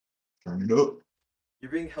Turn it up.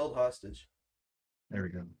 You're being held hostage. There we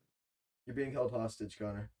go. You're being held hostage,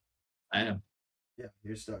 Connor. I am. Yeah,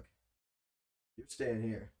 you're stuck. You're staying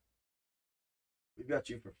here. We've got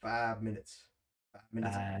you for 5 minutes. 5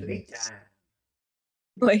 minutes of playtime.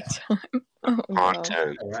 Playtime. Oh, wow.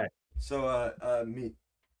 Content. All right. So, meet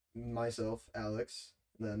myself, Alex.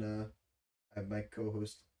 Then, I have my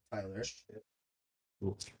co-host, Tyler.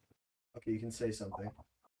 Cool. Okay, you can say something.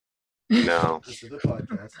 No. This is a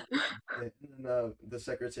podcast. And then, the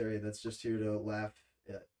secretary that's just here to laugh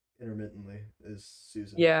intermittently is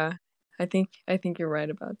Susan. Yeah, I think you're right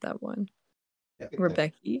about that one. Yeah.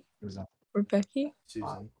 Rebecca. Rebecca.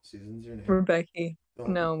 Susan. Susan's your name. Rebecca.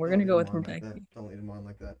 No, we're gonna go with Rebecca. Like don't lead him on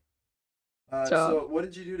like that. Job. So, what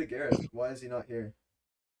did you do to Garrett? Why is he not here?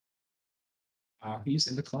 He's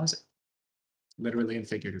in the closet. Literally and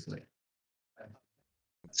figuratively.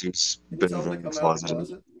 He's Can you been tell him in to the come out of the closet.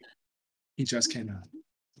 closet? He just came out.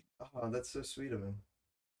 Oh, that's so sweet of him.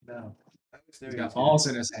 No. Alex knew He's he got was balls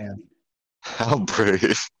here. in his hand. How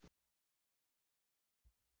brave.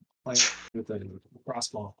 Playing with the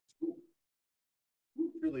crossball.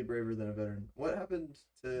 Truly braver than a veteran. What happened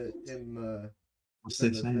to him? What's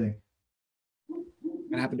doing this the saying? thing?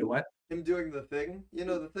 What happened to what? Him doing the thing. You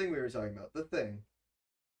know the thing we were talking about. The thing.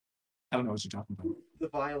 I don't know what you're talking about. The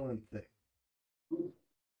violent thing.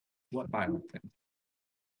 What violent thing?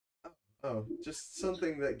 Oh, just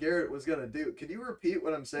something that Garrett was gonna do. Can you repeat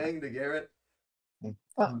what I'm saying to Garrett?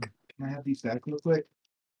 Fuck. Can I have these back real quick?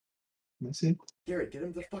 Let me see. Garrett, get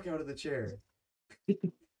him the fuck out of the chair.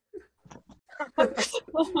 Oh,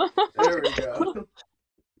 There we go.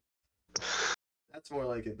 That's more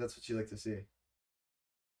like it. That's what you like to see.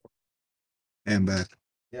 And back.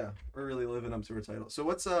 Yeah, we're really living up to our title. So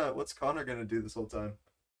what's Connor gonna do this whole time?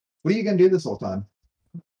 What are you gonna do this whole time?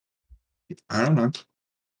 I don't know.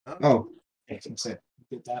 Oh, Okay, so say,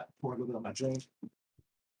 get that, pour a little bit on my drink.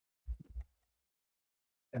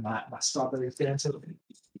 And my strawberry fancy.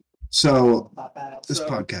 so Not bad. this So,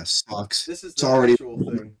 podcast sucks. This is It's the already actual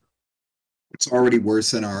thing. it's already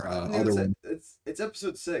worse than our I mean, other one. it's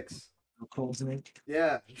episode 6. Cold to me.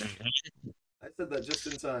 Yeah, I said that just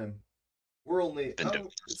in time. We're only And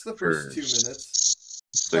it's the first 2 first minutes.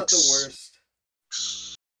 It's not the 6. worst.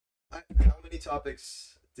 How many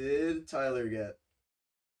topics did Tyler get?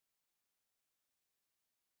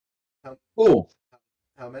 Oh,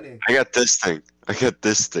 How many? I got this thing.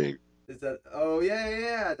 Is that? Oh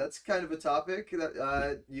yeah. That's kind of a topic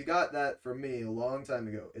that you got that from me a long time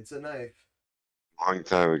ago. It's a knife. Long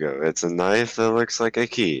time ago. It's a knife that looks like a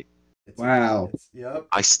key. Wow. Yep.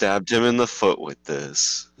 I stabbed him in the foot with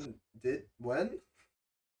this. Did when?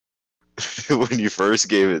 When you first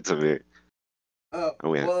gave it to me. Oh,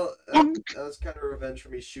 Oh, yeah. well, that was kind of revenge for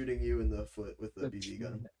me shooting you in the foot with a BB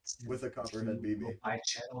gun, with a copperhead BB.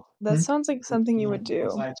 that sounds like something you would do.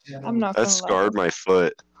 I'm not That gonna scarred lie. my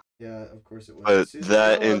foot. Yeah, of course it was. But Susan, that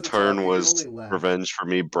you're not allowed in to talk, turn you can was only laugh. revenge for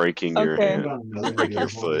me breaking your Okay. hand. Break your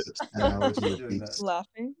foot. Keep doing that.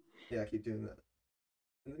 Laughing. Yeah, keep doing that.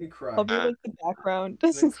 And then cry. I'll be like the background.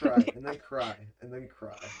 And then cry. And then cry. And then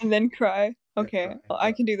cry. And then cry. Yeah, Okay, cry, well, cry.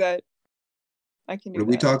 I can do that. I can do What are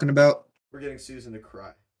that. we talking about? We're getting Susan to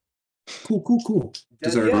cry. Cool.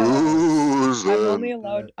 Dead Deserve it. silence.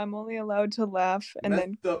 I'm only allowed to laugh and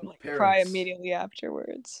then Messed up like, cry parents. immediately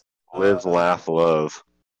afterwards. Live, laugh, love.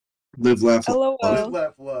 Live, laugh, LOL. Live,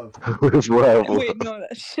 laugh, love. Live, laugh, Wait, love. no,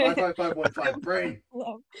 that shit. 55515 brain.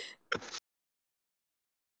 Love.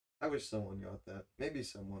 I wish someone got that. Maybe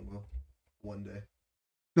someone will. One day.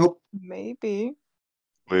 Nope. Maybe.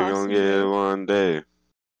 We gonna get it one day.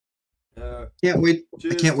 Can't wait. I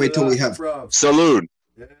Cheers can't wait to till we that, have. bruv. Salute.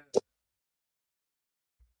 Yeah.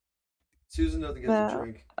 Susan doesn't get to Nah,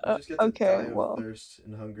 drink. You just get to okay, die of well. thirst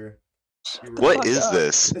and hunger. You What Fuck is up.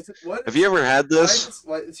 this? What? Have you ever had this?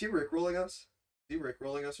 Why is he rickrolling us? Is he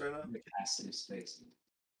rickrolling us right now?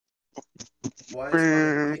 Why is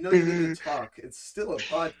Connor? You know you need to talk. It's still a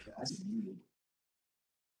podcast.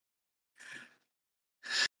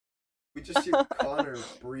 We just hear Connor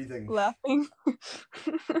breathing. Laughing.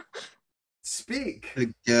 Speak.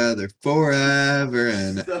 Together forever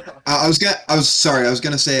and Stop. I was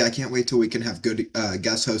gonna say I can't wait till we can have good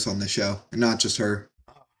guest hosts on the show and not just her.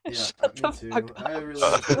 Yeah, Shut me the too. fuck I up. really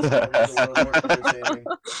wish this was a little more entertaining.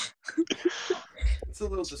 It's a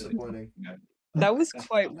little disappointing. That was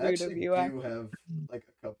quite I rude of actually you. do have like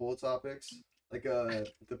a couple of topics, like the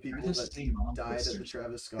people that died at the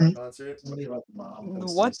Travis Scott concert.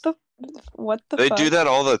 What the They fuck? do that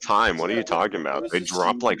all the time. What are you talking There about? was They just-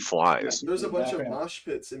 drop like flies. There's a bunch of mosh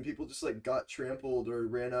pits and people just like got trampled or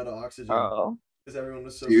ran out of oxygen Oh. because everyone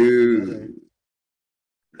was so close together. Dude.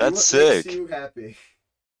 That's What makes sick. you happy?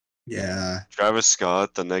 Yeah, Travis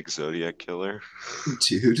Scott, the next Zodiac killer.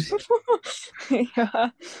 dude. Yeah.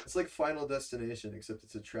 It's like Final Destination, except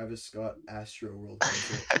it's a Travis Scott Astroworld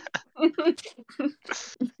concert.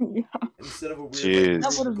 Yeah. Instead of a weird Jeez.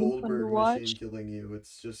 That would've been fun to Goldberg watch. machine killing you,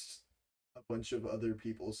 it's just a bunch of other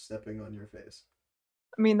people stepping on your face.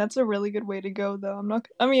 I mean, that's a really good way to go, though.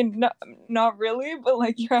 Not really, but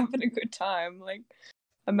like you're having a good time. Like,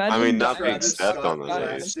 imagine. I mean, not being Travis stepped Scott on the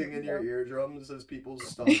blasting in your eardrums as people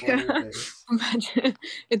stomp on your Yeah. face. Imagine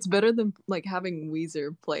it's better than like having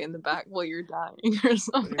Weezer play in the back while you're dying or I mean,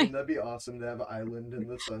 something. that'd be awesome to have Island in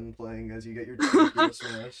the Sun playing as you get your trachea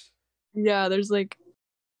smashed. Yeah, there's like,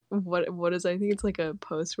 what is? I think it's like a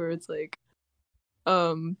post where it's like,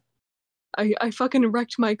 I fucking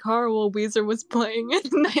wrecked my car while Weezer was playing, and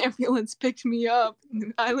the ambulance picked me up.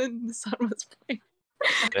 And Island in the Sun was playing.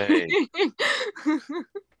 Dang.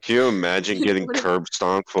 Can you imagine getting What if- curb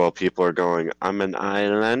stomped while people are going, I'm an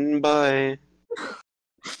island boy.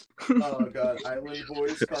 Oh god, Island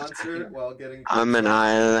Boys concert while getting. I'm an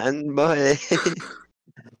island boy.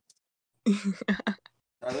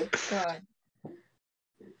 Tyler? God.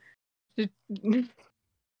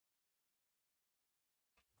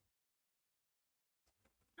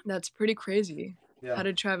 That's pretty crazy. Yeah. How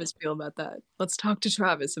did Travis feel about that? Let's talk to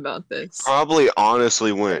Travis about this. Probably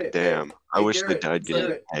honestly went, Hey, damn. I hey, wish the Garrett, dad get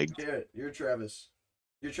Garrett, egged. Garrett, you're Travis.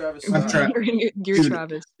 You're Travis I'm Scott. Tra- You're Dude.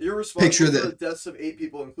 Travis. You're responsible Picture for that- the deaths of 8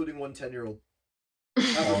 people, including one 10-year-old.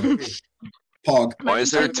 Pog, Why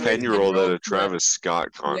is there a Imagine having a 10-year-old at a 10-year-old, Travis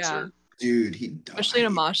Scott concert? dude, he died. especially in a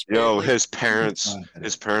mosh pit. Yo, like- his parents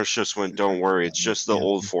just went, don't worry, it's just the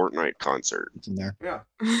old Fortnite concert. It's in there. Yeah.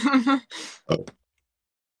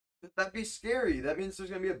 That'd be scary. That means there's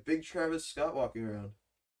gonna be a big Travis Scott walking around.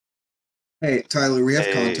 Hey, Tyler, we have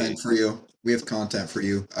Hey. content for you.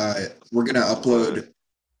 We're gonna upload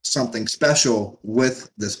something special with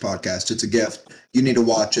this podcast. It's a gift. You need to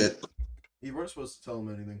watch it. You weren't supposed to tell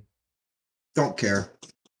him anything. Don't care.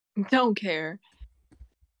 Don't care.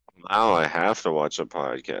 Now I have to watch a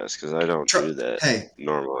podcast because I don't do that Hey,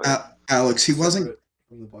 normally. Alex, he wasn't. Separate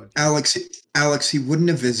from the podcast. Alex, he wouldn't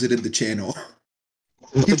have visited the channel.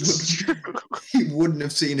 He wouldn't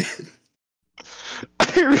have seen it.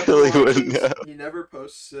 I really wouldn't have. He never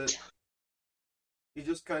posts it. He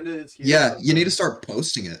just kind of is here. Yeah, you need to sometimes. start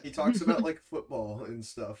posting it. He talks about like football and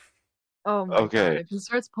stuff. Oh my Okay, god. If he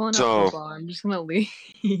starts pulling so- out football, I'm just gonna leave.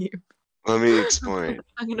 Let me explain.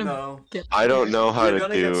 I'm gonna No. get I don't know how You're to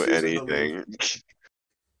gonna get do Susan to anything.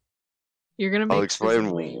 You're gonna make I'll explain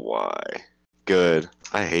Susan leave. why. Good.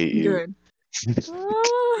 I hate you. Good.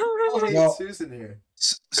 Oh, hey, Well- Susan here.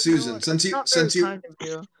 Susan, since you This since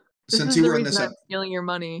is you the were in reason this I'm stealing your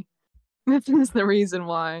money. This is the reason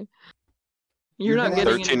why. You're not gonna-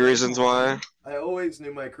 getting 13 any- reasons why? I always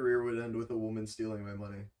knew my career would end with a woman stealing my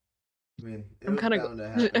money. I mean, it I'm was kind bound to of.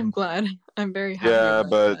 happen. I'm glad. I'm very happy. Yeah, about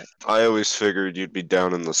but that. I always figured you'd be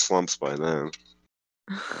down in the slumps by then.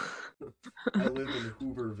 I live in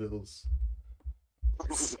Hoovervilles.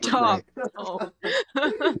 Stop. Oh.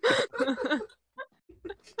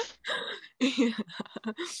 Yeah.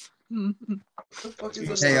 What the fuck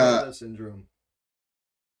is Hey, Havana syndrome?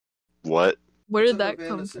 What? Where What's did a that Havana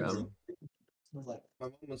come syndrome? from? My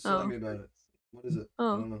mom was telling Oh. me about it. What is it? I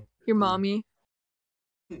Oh. don't know. Your mommy.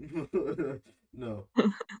 No.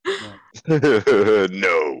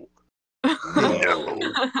 No.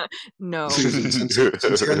 No. Susan, since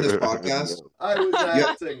you're in this podcast, I was Yeah.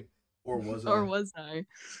 acting. Or was I? Or was I?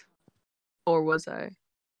 Or was I?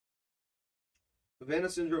 Havana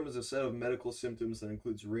syndrome is a set of medical symptoms that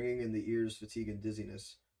includes ringing in the ears, fatigue, and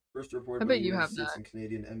dizziness. First reported I by bet you United have States that. and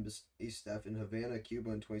Canadian embassy staff in Havana,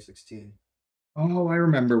 Cuba in 2016. oh, I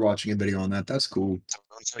remember watching a video on that. That's cool.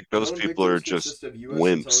 Sounds like those Known people are victims just consist of US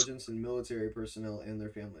wimps. intelligence and military personnel and their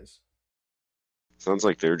families. Sounds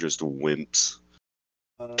like they're just wimps.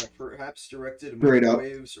 Perhaps directed Straight up.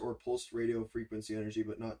 microwaves or pulsed radio frequency energy,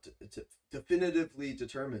 but not definitively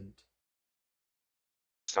determined.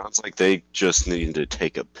 Sounds like they just need to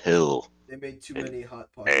take a pill. They made too Eh. many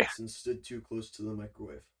hot pockets and stood too close to the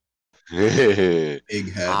microwave.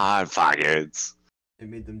 Big head. Hot pockets. It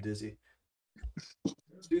made them dizzy.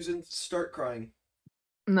 Susan, start crying.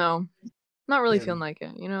 No. Not really Damn. feeling like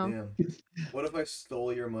it, you know? Damn. What if I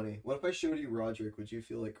stole your money? What if I showed you Roderick? Would you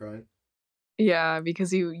feel like crying? Yeah,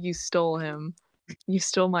 because you stole him. You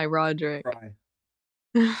stole my Roderick. Cry.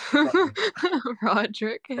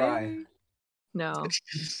 Roderick. Cry. Hey. No.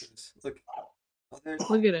 Look. Oh, there's,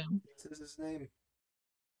 Look at him. this is his name.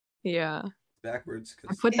 Yeah. Backwards. I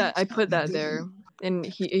 'cause- put that there. And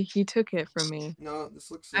he took it from me. No,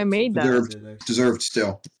 this looks. I like made something that. I did, actually. Deserved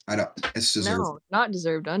still. I don't. It's deserved. No, not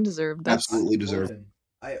deserved, undeserved. That's Absolutely Hold deserved. in.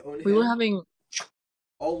 I own him We were having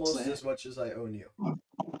almost as much as I own you.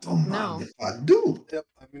 Don't No. mind if I do. Yep,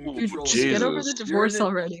 I'm in Ooh, control. just get over the Jesus. divorce You're an-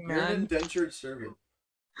 already, You're an man. indentured servant.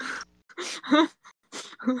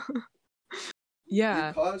 Yeah,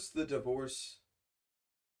 You caused the divorce.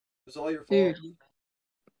 It was all your fault.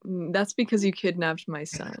 dude. That's because you kidnapped my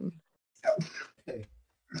son. Hey,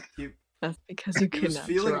 That's because you he was kidnapped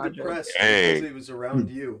feeling Roger. depressed Hey. because he was around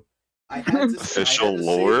you. I had to Official save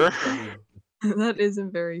lore? him from you. That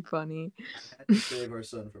isn't very funny. I had to save our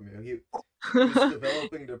son from you. He was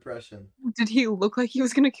developing depression. Did he look like he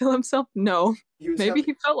was gonna kill himself? No. He was Maybe having-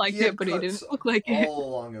 he felt like he had it, but he didn't cuts look like it. all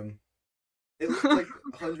along him. It looked like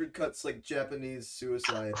 100 cuts, like Japanese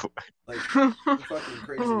suicide, like fucking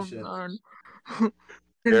crazy Oh, shit. man.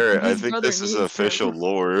 Garrett, I His think brother this is needs official him.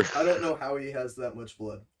 lore. I don't know how he has that much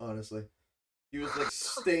blood, honestly. He was like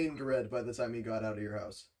stained red by the time he got out of your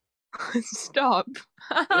house. Stop.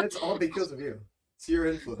 And it's all because of you. It's your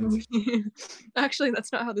influence. Actually,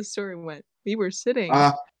 that's not how the story went. We were sitting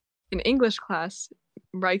Ah, in English class.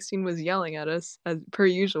 Reichstein was yelling at us as per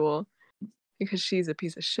usual because she's a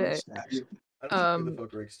piece of shit. I don't know who the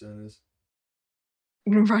fuck Rickstone is.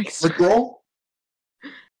 Reichstein, Rickroll?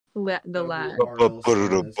 the lad.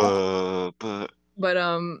 But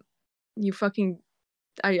you fucking,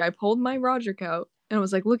 I pulled my Roderick out and I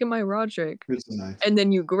was like, look at my Roderick, Here's the knife. and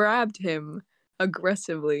then you grabbed him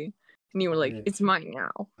aggressively and you were like, Yeah. it's mine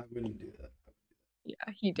now. I wouldn't do that. Yeah,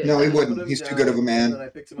 he did. No, he that. wouldn't. Put him He's too down, good of a and man. then I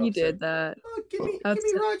picked him He up, did said, that. "Oh, give me That's-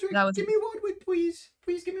 Roderick. that was- Give me Wardwick, please.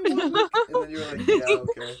 Please give me Wardwick." And then you were like, "Yeah,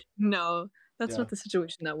 okay." No, that's Yeah. not the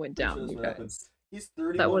situation that went Pretty sure down, that's you what happened. guys. He's That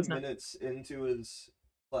 31 was not- minutes into his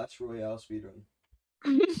Clash Royale speedrun.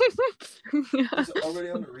 Yeah. He's already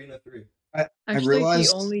on Arena 3. Actually,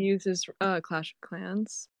 realized- he only uses Clash of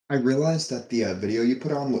Clans. I realized that the video you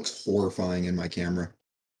put on looks horrifying in my camera.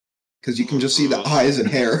 Because you can just see the eyes and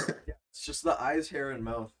hair. Yeah, it's just the eyes, hair, and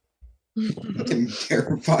mouth. Fucking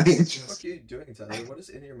terrifying. What the fuck are you doing, Tyler? What is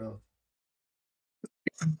in your mouth?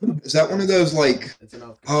 Is that one of those like? It's a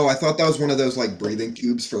mouth. Oh, I thought that was one of those like breathing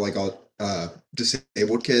tubes for like all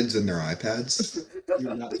disabled kids and their iPads.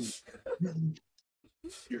 You're not.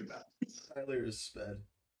 You're not. Tyler is sped.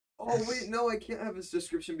 Oh wait, no, I can't have his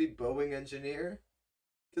description be Boeing engineer,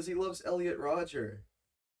 because he loves Elliot Rodger.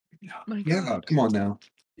 My Yeah, God. come on now.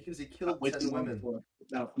 Because he killed Wait 10 women.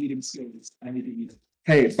 Now eating skills. I need to eat.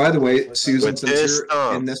 Hey, by the way, Susan, With since this you're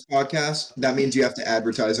stuff. in this podcast, that means you have to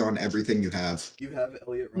advertise on everything you have. You have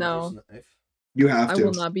Elliot No. Rodger's knife. You have I to.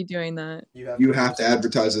 will not be doing that. You have to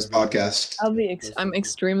advertise this podcast. I'm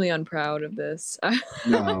extremely unproud of this.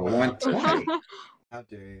 No, why? How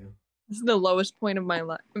dare you? This is the lowest point of my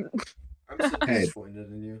life. I'm so Hey. disappointed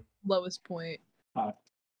in you. Lowest point. Hi.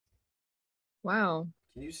 Wow.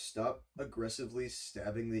 Can you stop aggressively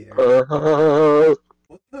stabbing the air? Uh,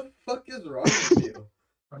 What the fuck is wrong with you?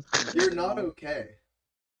 You're not okay.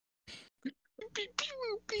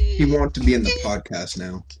 He wants to be in the podcast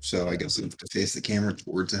now, so I guess I have to face the camera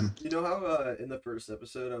towards him. You know how in the first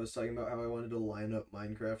episode I was talking about how I wanted to line up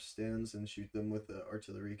Minecraft stands and shoot them with the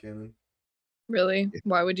artillery cannon? Really?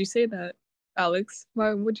 Why would you say that, Alex?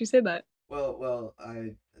 Why would you say that? Well,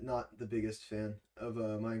 I'm not the biggest fan of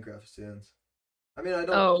Minecraft stands. I mean, I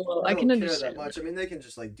don't. Oh, well, I don't can care understand. that much. I mean, they can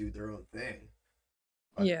just like do their own thing.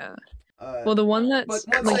 But, Yeah. Uh, Well, the one but that's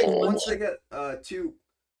once like they the one- once they get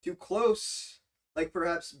too close, like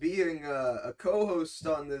perhaps being a co-host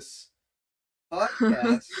on this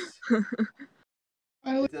podcast,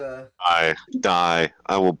 I die.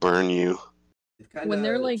 I will burn you. it kind When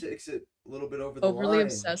they're, like, takes it a little bit over the overly line.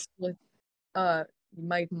 obsessed with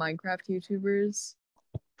Minecraft YouTubers.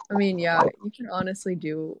 I mean, yeah, you can honestly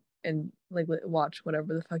do and like watch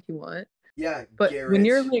whatever the fuck you want. Yeah, But Garrett. when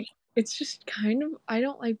you're like, it's just kind of, I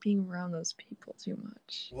don't like being around those people too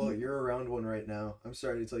much. Well, you're around one right now. I'm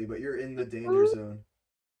sorry to tell you, but you're in the danger zone.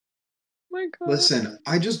 My God. Listen,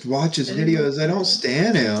 I just watch his I didn't videos. I don't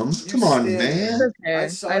stan him. You Come on, stan man. It's okay. I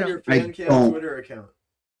saw I don't. your I fan cam don't. Twitter account.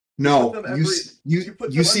 No, put them you every- s- you you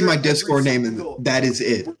put you them see under my every Discord name single- and that is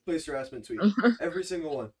it. Workplace harassment tweet. Every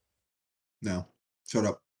single one. No, shut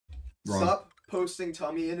up. Wrong. Stop posting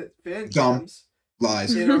Tommy in it fan Dumb. cams.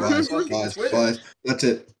 Lies, In our lies, fucking lies, Twitter. lies. That's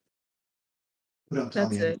it. Put on That's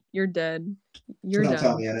Tommy in it. You're dead. You're Put on done.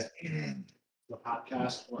 Tommy in it. The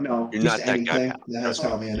podcast. No, You're just not that guy, anything that has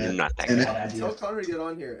Tommy in You're it. not that And guy. Tell Connor to get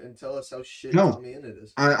on here and tell us how shit No. Tommy in it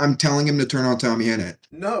is. I'm telling him to turn on Tommy in it.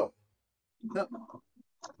 No.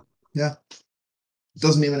 Yeah. It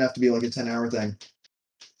doesn't even have to be like a 10-hour thing.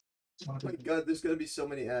 Oh my god, there's gonna be so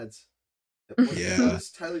many ads. Yeah. What is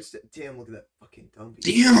Tyler Damn, look at that fucking dumpy.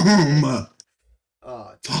 Damn!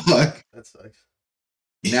 Ah, Fuck. that sucks.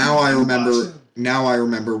 Now I remember. Now I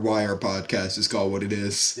remember why our podcast is called what it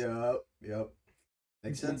is. Yep.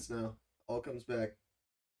 Makes sense now. All comes back.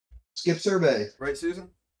 Skip survey. Right, Susan?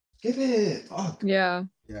 Skip it. Fuck. Yeah.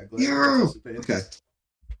 Yeah, glad you participated. Okay.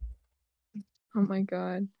 Oh my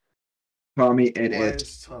god. Tommy and Why it.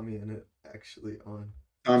 is Tommy in it actually on?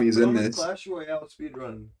 Tommy's Put in on the this. Clash Royale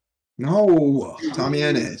speedrun. No. Tommy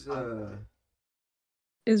in it.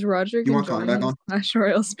 Is Roger You gonna want Connor join back his on? Clash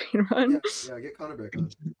Royale speedrun? Yeah, get Connor back on.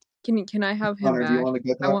 Can I have him Connor, do you back? want to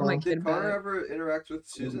get I back want my on? kid Did Connor back. ever interact with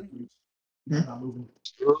Susan? I'm not moving.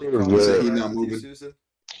 Did Connor He said he's interact not with you, moving. Susan?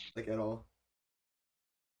 Like at all?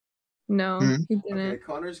 No, Hmm? he didn't. Okay,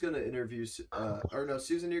 Connor's gonna interview. Or no,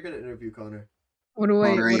 Susan, you're gonna interview Connor. What do I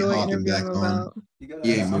Connor ain't hopping interview back him on. about? You gotta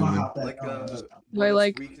He ain't ask him, moving. like Do I what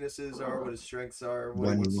like his weaknesses are, what his strengths are, what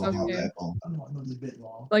When he you wants will to hop do. Okay. back on. I know it's a bit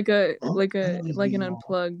long. like a Huh? like I know a this like an being long.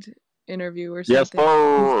 unplugged interview or Yes, something?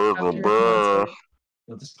 sir. After your concert.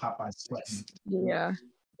 You'll just pop by sweating. Yeah.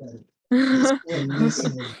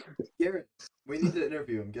 Garrett, we need to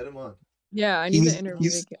interview him. Get him on. Yeah, I need to He's- interview.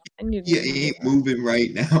 he's- I need He to interview. ain't moving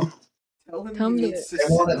right now. Tell him Tell he him needs to They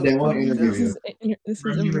sit wanna- the they wanna fuck interview down. you. This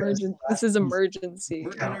is emergent. This is emergency.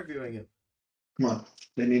 We're interviewing him. Come on.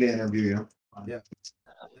 They need to interview you. There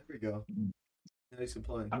we go. Now he's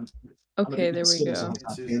complying. Okay, there we go.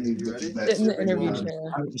 Hey, Susan, you ready? Sit in the Your big interview moment.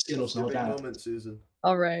 chair. I'm just Skittles the Your whole big time. moment, Susan.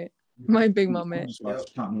 All right, my big moment. Just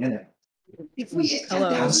watch Tommy in it. If we get Hello.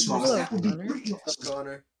 that Hello, that would be Connor. great. What's up,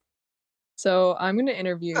 Connor? So I'm gonna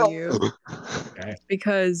interview you Okay.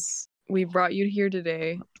 because we brought you here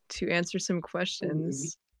today to answer some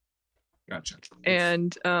questions, Gotcha.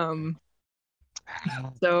 and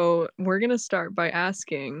so we're gonna start by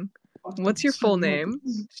asking, what's your full name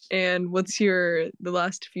and what's the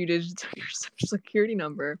last few digits of your social security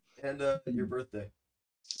number? And your birthday.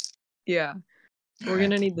 Yeah, we're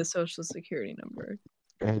gonna need the social security number.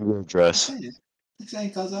 And your address.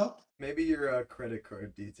 Maybe your credit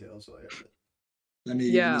card details while you're at it. Let me.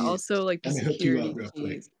 Yeah, let me- also like the let me hook you up security real quick.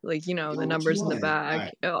 keys, like the Yo, what numbers you in the want?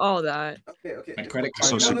 back, all that. Okay. My credit If you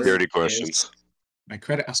card Social want us- security is- questions. My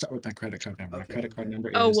credit. I'll start with my credit card number. My Okay, credit card okay. number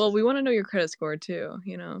is. Oh well, we want to know your credit score too.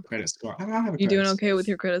 Credit score. I don't have a You doing credit okay with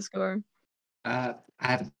your credit score? I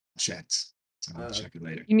haven't checked. So I'll Uh, check it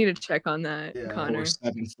later. You need to check on that, Yeah. Connor.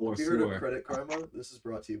 4744. Have you heard of Credit Karma? This is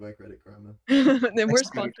brought to you by Credit Karma. Then we're Credit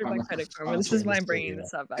sponsored by Karma. Credit Karma. This is Sponsoring why this I'm bringing video.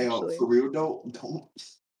 this up Hey, yo, actually. for real though, don't.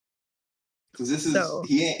 Because this is So-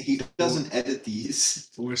 he doesn't edit these.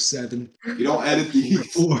 47. You don't edit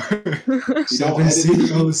these. 4. You don't edit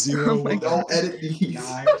 7001. Oh my You don't edit these.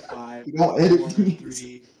 95. You don't edit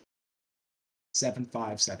 43,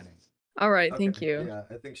 7578. All right, Okay, thank you. Yeah,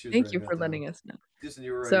 I think she was Thank you writing for that letting down. us know. Susan,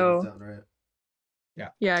 you were writing So- that down, right?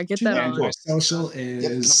 Yeah, get that And on. my social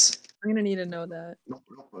is. I'm gonna need to know that. No.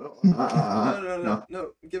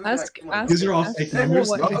 Give it Ask- back. Come on. ask- These are all ask fake Connor numbers.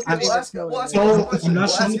 what Okay, his we'll favorite ask color a is. different Oh, question. I'm not We'll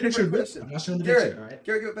showing ask the a picture. different question. I'm not showing the Garrett, picture. All right.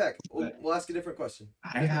 Garrett, give it back. We'll ask a different question.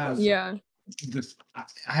 I have. Yeah.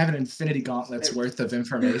 I have an infinity gauntlet's Hey. worth of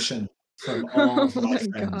information from all of Oh my my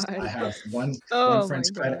friends. God. I have one Oh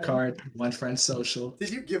friend's my credit God. card, one friend's social. Did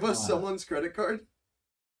you give us someone's credit card?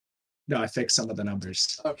 No, I fixed some of the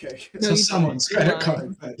numbers. Okay. No, So you someone's didn't. You're credit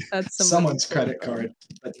lying. card, but That's someone's somebody's credit card,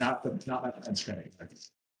 but not my friend's credit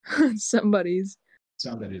card. Somebody's.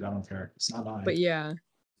 Somebody's, I don't care. It's not mine. But yeah.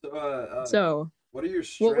 So, So what are your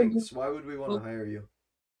what would you- strengths? Why would we want to hire you?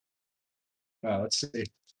 Let's see.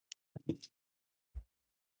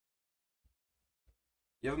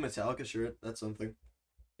 You have a Metallica shirt. That's something.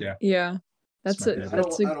 yeah. That's That's my a favorite. I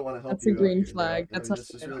that's don't, a I don't want to help that's a you. out green here, though. flag. I That's mean, not this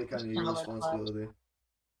is good. really kind of your Not a flag. responsibility.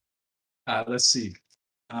 Let's see.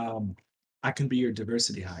 I can be your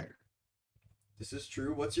diversity hire. This is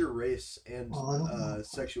true. What's your race and Oh, I don't know.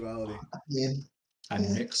 sexuality? I'm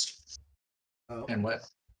Yeah. mixed. Oh, And what?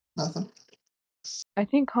 Nothing. I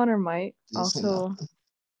think Connor might Didn't say also, nothing.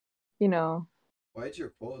 you know. why did your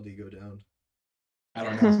quality go down? I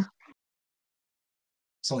don't know.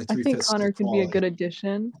 It's only I 3/5 think Connor could be a quality. good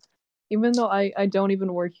addition. Even though I don't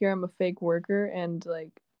even work here, I'm a fake worker and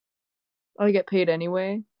like I get paid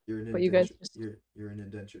anyway. You're an But you guys indentured. just- You're an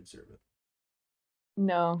indentured servant.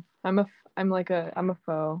 No, I'm a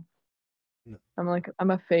foe. No.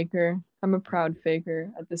 I'm a faker. I'm a proud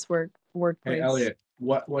faker at this workplace. Hey Elliot,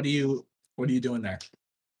 what are you doing there?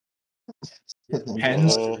 Yeah,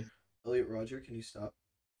 Pens? Elliot Roger, can you stop?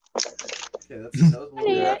 Okay, that was a little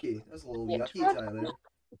Elliot. yucky. That was a little yucky, Tyler.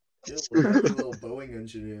 You're a little Boeing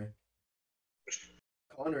engineer.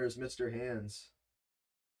 Connor is Mr. Hands.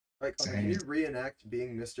 All right, Connor, can you reenact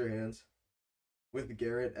being Mr. Hands with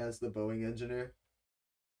Garrett as the Boeing engineer?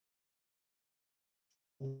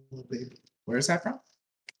 Oh, baby. Where is that from? I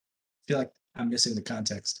feel like I'm missing the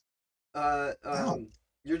context.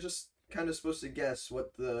 You're just kind of supposed to guess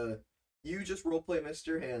what you just roleplay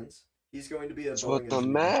Mr. Hands. He's going to be a That's Boeing what the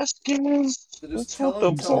engineer. mask is. So just That's tell what the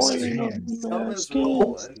him point his, of the tell him his mask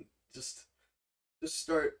role is. and just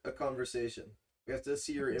start a conversation. We have to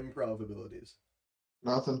see your improv abilities.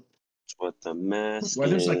 Nothing. That's what the mask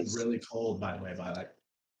Weather's like is. really cold, by the way.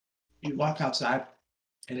 You walk outside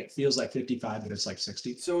and it feels like 55, but it's like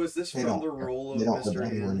 60. So is this They from don't- the role of they don't live Mr.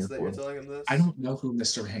 anywhere Hands near that you're Florida. telling him this? I don't know who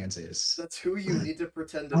Mr. Hands is. That's who you need to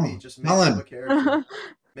pretend to be. Oh, Just make tell up him. a character.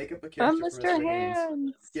 Make up a character I'm for Mr. Mr. Hands.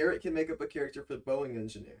 Hands. Garrett can make up a character for the Boeing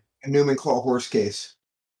engineer. A Newman Claw horse case.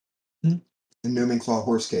 Hmm? A Newman Claw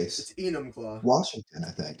horse case. It's Enumclaw. Washington,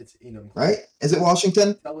 I think. It's Enumclaw. Right? Is it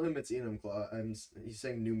Washington? Tell him it's Enumclaw. He's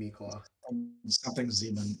saying Numiclaw. Something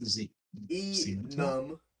Zeman.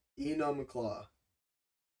 Enumclaw.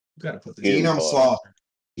 You gotta put this. Enum Enum Claw. Claw.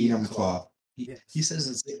 Enum Claw. He says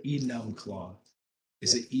it's the Enum Claw.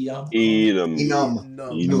 Is it Eum? Eat 'em.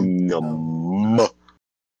 Enum.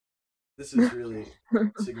 This is really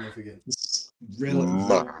significant. This is really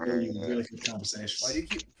good conversation. Why do you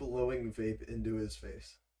keep blowing vape into his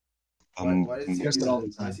face? Um, Why does he Just do all that?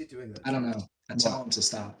 the Why time. is he doing that? I don't know. I tell him to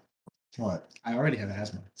stop. What? I already have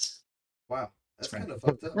asthma. Wow, that's That's kind of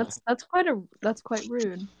fucked up. That's quite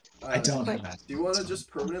rude. I don't Like- have asthma. Do you want to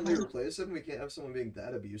just permanently replace him? We can't have someone being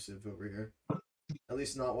that abusive over here. At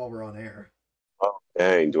least not while we're on air.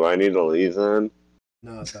 Dang, do I need to leave then?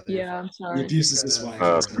 No, it's not Yeah, I'm The sorry. abuse is this way.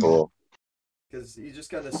 Oh, that's cool. Because you just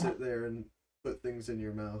kind of sit there and put things in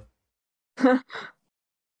your mouth. I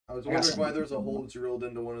was wondering why there's a hole drilled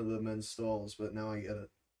into one of the men's stalls, but now I get it.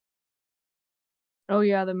 Oh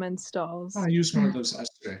yeah, the men's stalls. I used one of those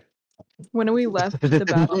yesterday. When we left the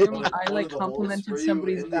bathroom, One of I the like holes? complimented Were you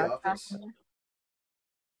somebody's in the backpack. office?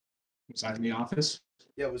 Was I in the office?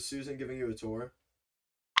 Yeah, was Susan giving you a tour?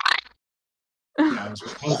 Yeah, I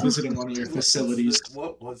was visiting one of your facilities.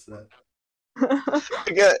 What was that?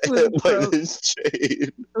 I got hit by Croak. this chain.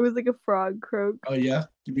 It was like a frog croak. Oh yeah,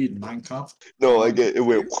 you read Mein Kampf? No, I get it Are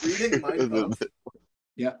went. you reading Mein Kampf?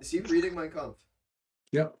 Yeah. Is he reading Mein Kampf?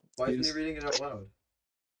 Yep. Why he isn't is. he reading it out loud?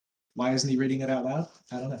 Why isn't he reading it out loud?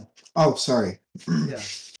 I don't know. Oh, sorry. Yeah.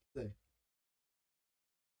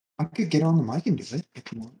 I could get on the mic and do it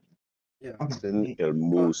if you want. Yeah. Den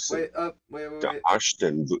Moose. Wait. Der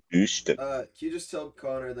Ashton Wüsten. Can you just tell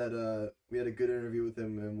Connor that we had a good interview with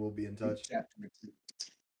him and we'll be in touch?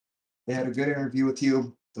 They had a good interview with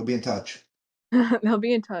you. They'll be in touch. They'll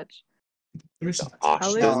be in touch.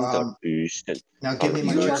 Ashton Um, Wüsten. Now give me Do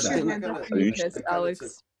my you Sorry, wash chair your sorry. back. hands I after you kinda- piss, I kinda Alex?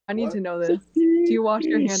 took- I need What? to know this. Do you wash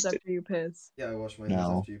your hands after you piss? Yeah, I wash my No.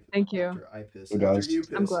 hands after you. Thank you. After I piss. Who After does? you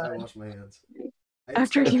piss, I'm I glad. wash my hands.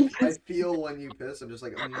 After you I piss. feel when you piss. I'm just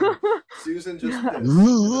like, Susan just pissed. And then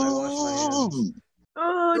I wash my hands.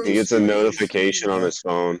 Oh, He gets a notification on his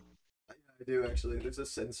phone. I do actually. There's a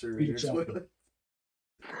sensor in Good your job. toilet.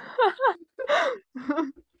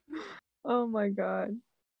 oh my god.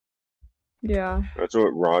 Yeah. That's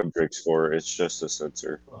what Roderick's for. It's just a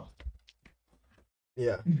sensor.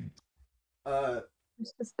 Yeah.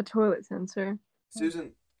 It's just a toilet sensor.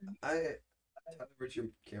 Susan, Tyler, where'd your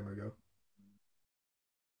camera go?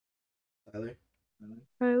 Tyler?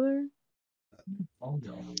 Tyler? Oh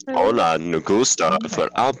no. Hola, no gusta for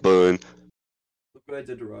Albon. Look what I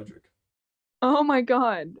did to Roderick. Oh my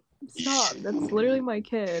god. Stop. That's literally my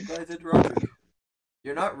kid. Look what I did to Roderick.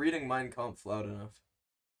 You're not reading Mein Kampf loud enough.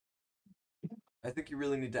 I think you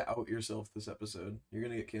really need to out yourself this episode. You're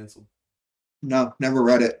gonna get canceled. No, never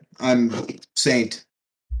read it. I'm Saint.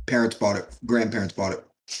 Parents bought it. Grandparents bought it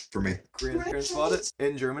for me. Grandparents bought it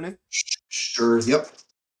in Germany? Sure. Yep.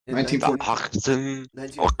 In 1940. Der Achten,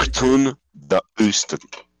 1942. Achten, der Östen.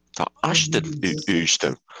 Der Ashton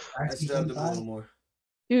Wüsten. I stabbed him a little more.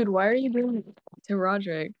 Dude, why are you doing it to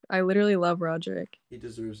Roderick? I literally love Roderick. He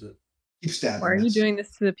deserves it. Keep stabbing. Why are you us. doing this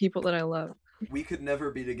to the people that I love? We could never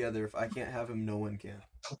be together. If I can't have him, no one can.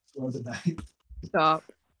 For the night. Stop.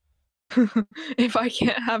 If I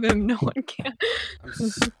can't have him, no one can. I'm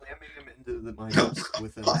slamming him into the mines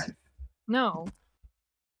with a knife. No.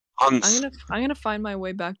 Hans. I'm gonna find my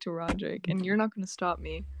way back to Roderick, and you're not gonna stop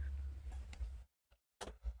me.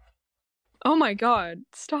 Oh my god!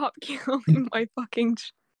 Stop killing my fucking.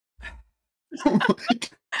 No.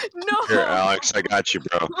 Here, Alex, I got you,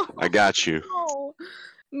 bro. I got you. No.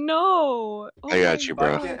 No. Oh I got my you, If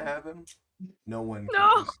I bro. can't have him, no one can.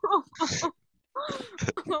 No.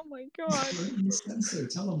 Oh my god. Sensor,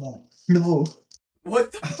 tell him that. No.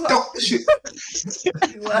 What the Don't fuck? shoot.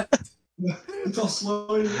 He left. Look how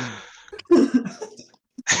slow he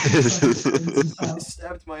I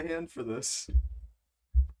stabbed my hand for this.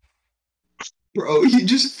 Bro, you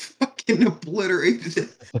just fucking obliterated it.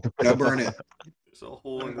 Now burn it. There's a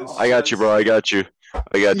hole in this. I got you, bro. I got you.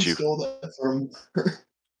 I got You you. stole that from her.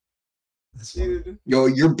 Dude. Yo,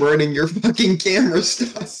 you're burning your fucking camera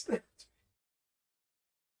stuff.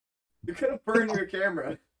 You're gonna burn your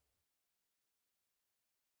camera.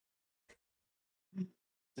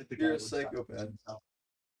 You're a psychopath.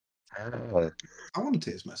 I want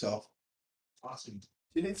to taste myself. Awesome.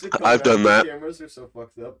 She needs to come I've back. done The that. cameras are so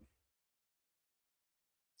fucked up.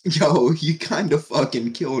 Yo, you kind of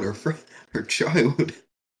fucking killed her child.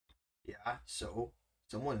 Yeah, so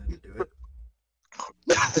someone had to do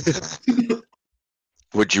it.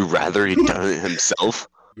 Would you rather he'd done it himself?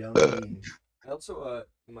 Yummy. I also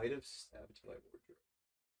might have stabbed my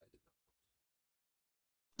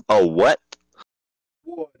Oh, what?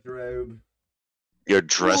 wardrobe. Your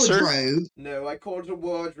dresser? Wardrobe. No, I called it a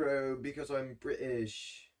wardrobe because I'm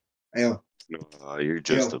British. Yo, No, you're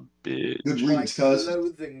just Yo. a bitch. good My reads, cuz.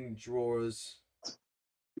 clothing drawers.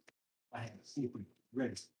 I have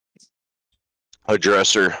ready. A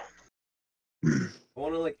dresser. I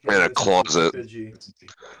want to like. And a hang this closet. effigy.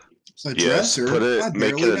 So Yes, dresser. put I it,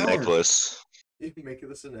 make barely it a know her. necklace. You can make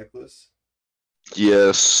this a necklace.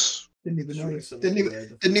 Yes. Didn't even Showing notice. some Didn't even red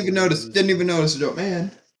notice. photos. Didn't even notice the joke. Man,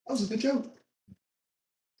 that was a good joke.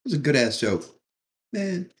 It was a good ass joke.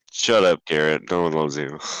 Man, Shut up, Garrett. No one loves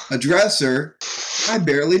you. a dresser. I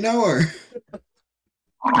barely know her.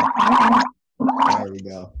 There we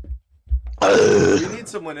go. We need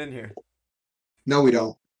someone in here. No, we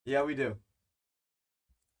don't. Yeah, we do.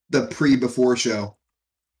 The pre-before show.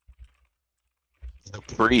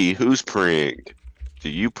 Pre? Who's preing? Do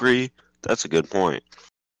you pre? That's a good point.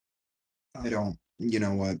 I don't. You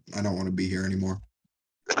know what? I don't want to be here anymore.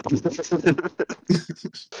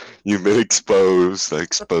 You've been exposed. I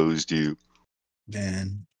exposed you.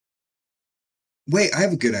 Man. Wait, I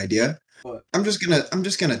have a good idea. What? I'm just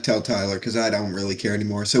gonna tell Tyler because I don't really care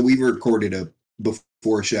anymore. So we recorded a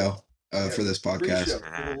before show for this Pre-show, podcast.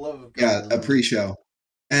 for the love of Yeah, God. a pre-show.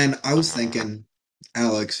 And I was thinking,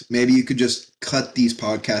 Alex, maybe you could just cut these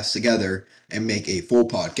podcasts together and make a full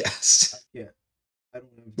podcast. I don't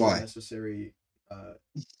have Why? the necessary.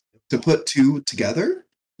 To put two together?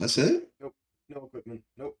 That's it? No equipment.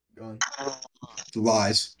 Nope, gone.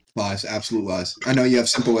 Lies. Lies. Absolute lies. I know you have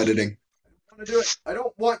simple editing. I want to do it. I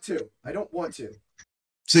don't want to. I don't want to.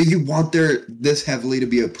 So you want this heavily to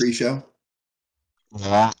be a pre-show?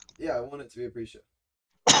 Yeah, I want it to be a pre-show.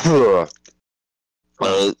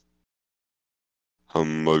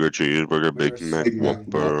 Hamburger, cheeseburger, Big Mac, Big Mac,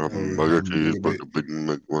 Whopper, Whopper, hamburger, cheeseburger, Big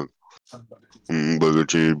Mac, Whopper. Hamburger,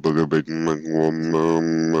 cheeseburger, Big Mac, Whopper.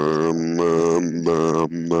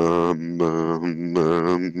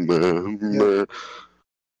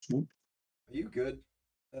 Are you good,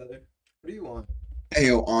 Heather? What do you want? Hey,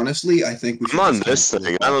 yo, honestly, I think we should I'm on just this cancel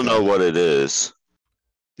thing. the I don't know podcast. what it is.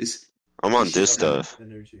 This, I'm on this Shut up. stuff.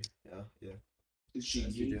 Energy. Yeah. Is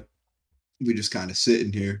Yes, you do. we just kind of sit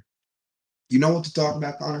in here. You know what to talk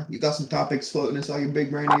about, Connor? You got some topics floating inside your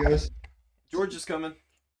big brain of yours? George is coming.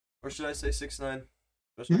 Or should I say 6'9"?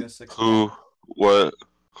 Especially guys 6'9". Who? What?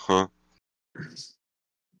 Huh?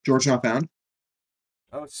 George not found?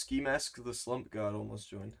 Oh, Ski Mask the Slump God almost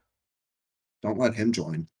joined. Don't let him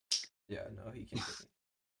join. Yeah, no, he can't.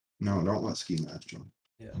 No, don't let Ski Mask join.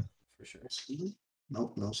 Yeah, for sure. Ski?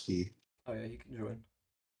 Nope, no ski. Oh yeah, he can join.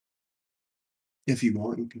 If you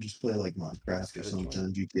want, you can just play like Minecraft or Gotta something join.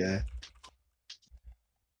 on GTA.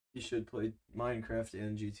 He should play Minecraft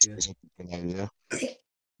and GTA.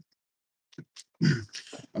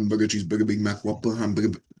 Hamburger, cheeseburger, Big Mac, Whopper, hamburger,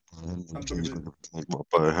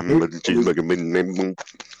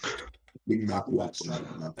 Big Mac,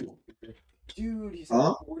 Whopper. Dude, he's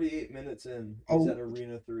Huh? at 48 minutes in. He's Oh. at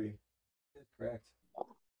Arena 3. That's cracked.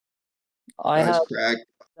 I That's have cracked.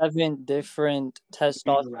 7 different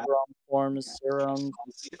testosterone forms serums.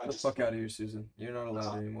 Get the fuck out of here, Susan. You're not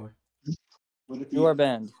allowed anymore. You are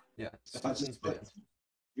banned. Yeah, Susan's banned.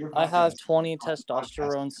 I have 20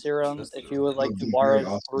 testosterone serums. If you would like That to would be borrow very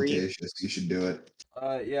 3, ostentatious. You should do it.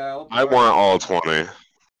 Yeah. I want all 20.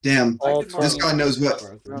 Damn, all could this borrow guy knows what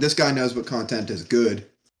Arthur. this guy knows what content is good.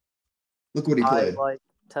 Look what he I played. like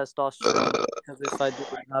testosterone because if I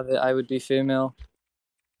didn't have it, I would be female.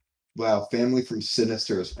 Wow, family from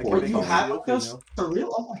Sinister is I poor. can You make Connor. have this for real?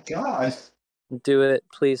 Oh my god. Do it,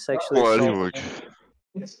 please. Sexually Well, assault anyway.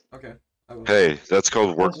 me. Okay. I will. Hey, that's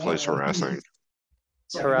called workplace harassing.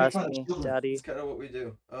 Harass me, daddy. That's kind of what we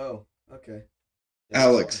do. Oh, okay.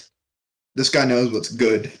 Alex, this guy knows what's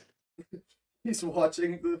good. He's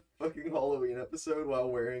watching the fucking Halloween episode while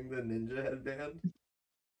wearing the ninja headband.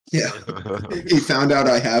 Yeah. He found out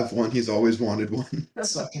I have one. He's always wanted one.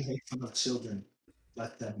 Sucking hate from the children.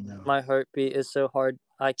 Let them know. My heartbeat is so hard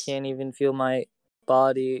I can't even feel my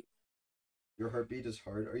body. Your heartbeat is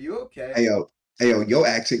hard. Are you okay? Hey yo, your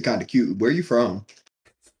accent kind of cute. Where you from?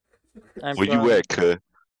 I'm Where from- you at, cuz?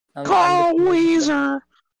 I'm Carl the- Weezer.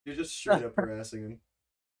 You're just straight up harassing him.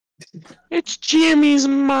 It's Jimmy's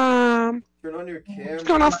mom. Turn on your camera. He's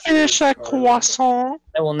gonna finish that Carl. croissant.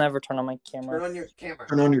 I will never turn on my Turn camera. on your camera.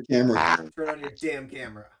 Turn on your camera. Turn on your damn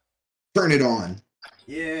camera. Turn it on.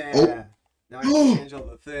 Yeah. Oh. Now I can change all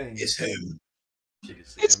the things. It's him.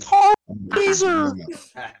 It's Carl Weezer.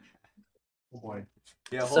 Oh boy.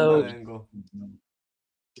 Yeah, hold So- that angle.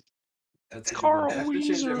 That's it. Carl You have to change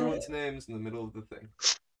Weezer. everyone's names in the middle of the thing.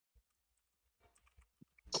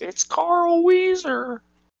 It's Carl Weezer.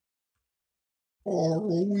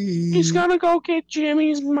 He's gonna go get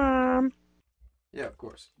Jimmy's mom. Yeah, of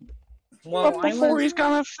course. Well, But I before was he's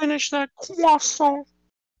gonna finish that croissant.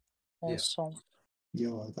 also.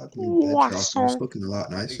 Yo, I got the new bed top. It's Croissant. looking a lot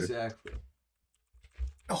nicer. Exactly.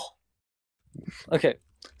 Okay,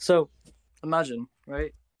 so imagine,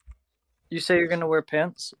 right? You say you're gonna wear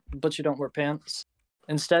pants, but you don't wear pants.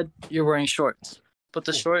 Instead, you're wearing shorts. But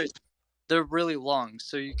the shorts, they're really long,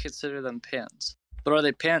 so you consider them pants. But are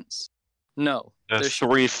they pants? No. The They're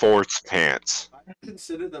 3/4 pants. I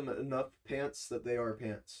consider them enough pants that they are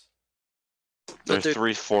pants. They're But they're-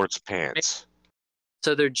 3/4 pants.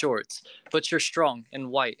 So they're jorts, but you're strong and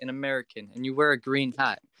white and American, and you wear a green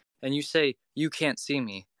hat, and you say, you can't see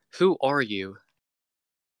me. Who are you?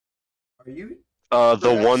 Are you The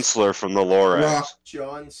Onceler from the Lorax. Rock.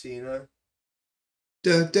 John Cena?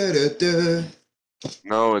 Da, da, da, da.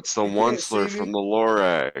 No, it's the You can't Onceler see from me? the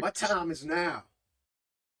Lorax. My time is now.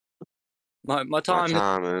 My My time.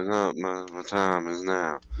 time is up. My time is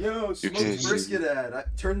now. Yo, can't smoke see brisket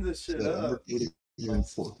ad. Turn this shit up.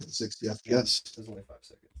 460 FPS. There's only 5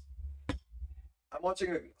 seconds. I'm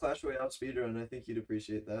watching a Clash Royale speedrun. I think you'd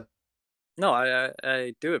appreciate that. No,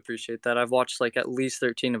 I do appreciate that. I've watched like at least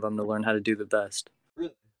 13 of them to learn how to do the best.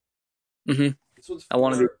 Really? Mhm. This one's I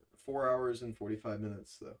wanna be- 4 hours and 45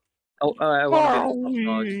 minutes, though. Oh, I want Carl to be the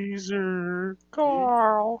top dog. Weezer.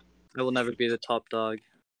 Carl. I will never be the top dog.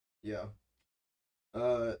 Yeah.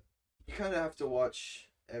 You kind of have to watch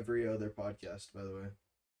every other podcast, by the way.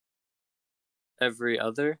 Every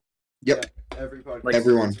other? Yep. Yeah, every podcast. Like-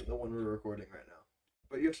 Everyone. except the one we're recording right now.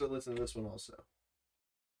 But you have to listen to this one also.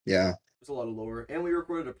 Yeah. There's a lot of lore. And we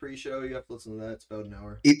recorded a pre-show. You have to listen to that. It's about an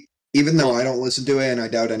hour. Even though I don't listen to it, and I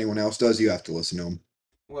doubt anyone else does, you have to listen to them.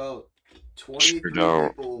 Well, 23 don't.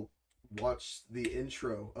 people watched the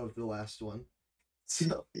intro of the last one.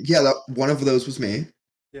 So, Yeah, one of those was me.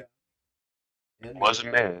 and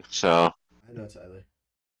Wasn't me. So I know, Tyler.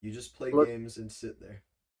 You just play Look- games and sit there.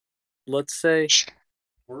 Let's say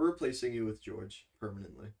We're replacing you with George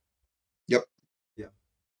permanently.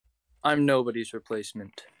 I'm nobody's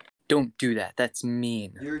replacement. Don't do that. That's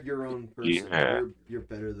mean. You're your own person. Yeah. You're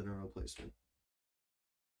better than a replacement.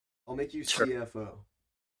 I'll make you Sure. CFO.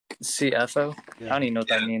 CFO? I don't even know what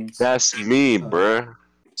that means. that's me, bruh.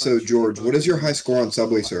 So, George, what is your high score on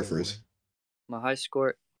Subway Surfers? My high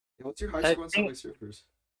score, Yeah, what's your high I score on think- Subway Surfers?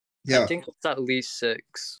 I Yeah, think it's at least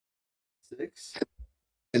 6. 6?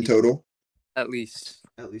 in total. At least.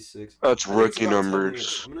 At least 6. That's I think it's rookie about 10 numbers.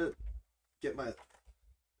 minutes. I'm gonna get my.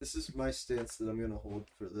 This is my stance that I'm gonna hold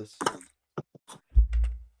for this.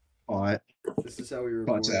 Hot. This is how we Butt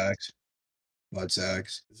record. sacks. Butt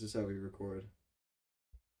sacks. This is how we record.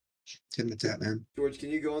 Hit the tap, man. George, can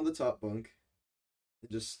you go on the top bunk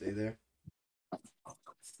and just stay there?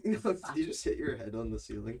 Did you just hit your head on the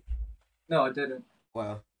ceiling? No, I didn't.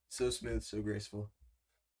 Wow, so smooth, so graceful.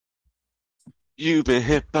 You've been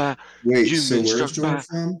hit by Wait, You've so been where's struck by- George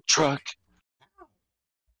from? truck.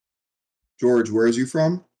 George, where's you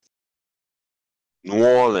from? New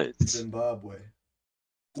Orleans. Zimbabwe.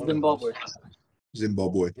 One of Zimbabwe. those.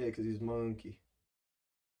 Zimbabwe. Yeah, because he's monkey.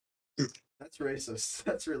 That's racist.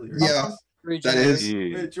 That's really Yeah. racist. That is.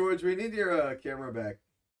 Yeah. Hey, George, we need your camera back.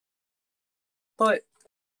 But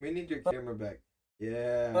We need your camera back.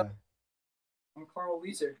 Yeah. I'm Carl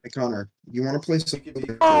Weezer. Hey, Connor, you want to play some You could be-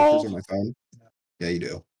 characters on my phone? Yeah, you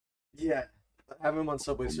do. Yeah. Have him on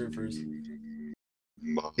Subway Surfers.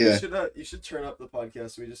 Yeah. You should turn up the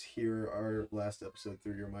podcast so we just hear our last episode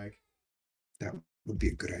through your mic. That would be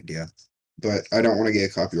a good idea. But I don't want to get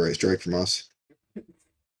a copyright strike from us.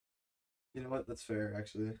 You know what? That's fair,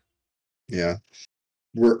 actually. Yeah.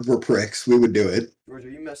 We're pricks. We would do it. George, are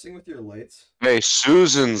you messing with your lights? Hey,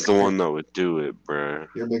 Susan's the one that would do it, bruh.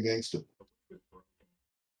 You're a big gangster.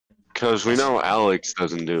 Because we know Alex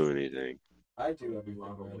doesn't do anything. I do everything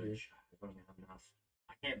around here.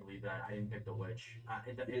 can't believe that I didn't pick the witch. The fact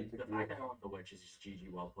that I went the witch is just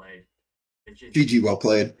GG, well played. It's just GG, well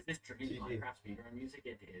played. Is this Dream Minecraft speedrun music?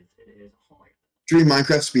 It is. It is. Oh my god. Dream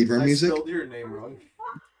Minecraft speedrun I music? spelled your name wrong.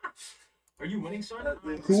 Are you winning, son?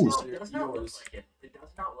 Cool. It does not look like it. It does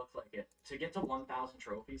not look like it. To get to 1,000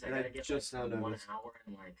 trophies, I gotta get just like now 1 noticed. hour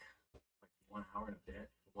and like 1 hour and a bit.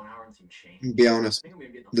 1 hour and some change. To be honest, I think I'm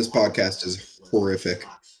gonna get the this full podcast is horrific.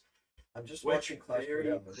 I'm just Which watching Clash very,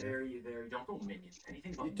 Royale. very, don't go minions.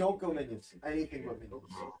 Anything but You don't go minions. Anything but minions.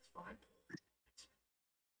 Oh, it's fine.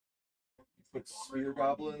 Put Spear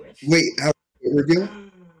Goblin. Wait, what reveal?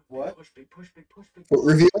 What? Push, big push, big push, big What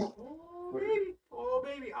push. reveal? Oh baby, oh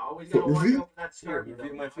baby. I always What gotta watch review? out for that start. Here,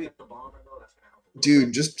 review my feet. The bomber though, that's gonna help.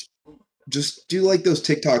 Dude, just do like those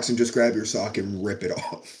TikToks and just grab your sock and rip it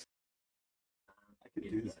off. I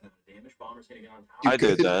could do that. Damage bomber's gonna get on top. I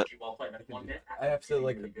did that. Well played. That's 1 hit. I have to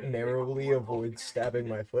like narrowly avoid stabbing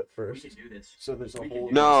my foot We first. can do this. So there's a whole.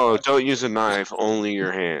 No, don't use a knife. Only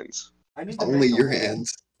your hands. I need to Only make a your hole.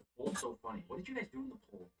 hands. The poll's so funny. What did you guys do in the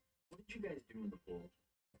poll? What did you guys do in the poll?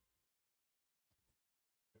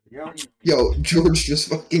 Yeah. Yo, George just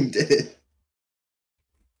fucking did it.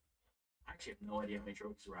 I actually have no idea how many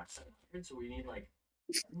trophies we're at. 700, so we need like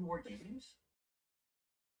 10 more games.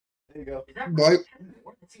 There you go. Is that Why- really 10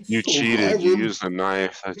 more? That seems You so cheated. I You would- used a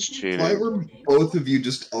knife. That's Why cheating. were both of you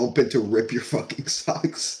just open to rip your fucking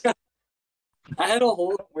socks? I had a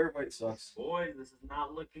whole. Wear white socks. Boys, this is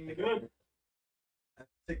not looking good. I have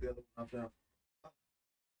to take the other one off now.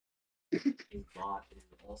 His bot is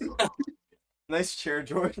also not looking Nice chair,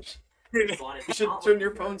 George. good. His bot is You should not turn looking your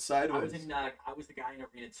good. phone I was sideways. in. I was the guy in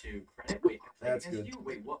Arena 2. Credit. Wait, I played That's against good. you.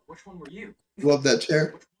 Wait, what? Which one were you? Love that chair.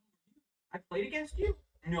 Which one were you? I played against you?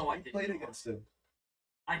 No, I You didn't. played against him.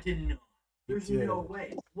 I did not. There's You no did.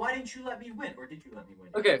 way. Why didn't you let me win? Or did you let me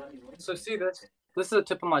win? Did Okay, you let me win? so see this? This is the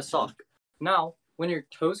tip of my sock. Now, when your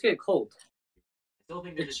toes get cold, I still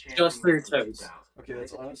think there's it's a chance just we for your win the toes. 2000. Okay,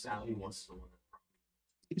 that's I think honestly 2000 genius. was the one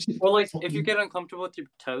that- or like if you get uncomfortable with your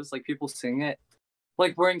toes, like people sing it,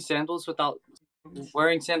 like wearing sandals without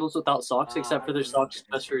socks, except for their socks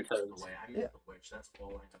just for your toes. I missed the witch. That's all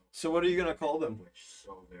I know. So what are you gonna call them? Witch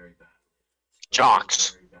so very bad.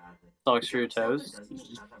 Jocks. Socks for your toes.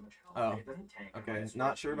 Oh, okay.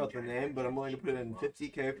 Not sure about the name, but I'm willing to put in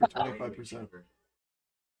 50K for 25%.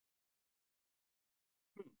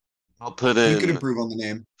 I'll put You could in improve on the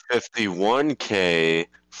name. 51K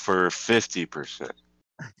for 50%.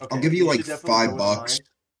 Okay, I'll give you like should definitely go with $5.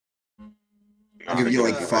 mine. I'll give you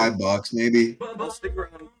like $5 maybe. I'll stick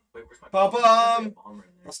around. Wait, where's my Papa!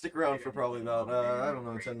 I'll stick around for probably about I don't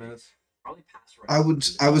know, 10 minutes. Probably pass rail.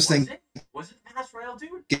 I was thinking Was it pass rail,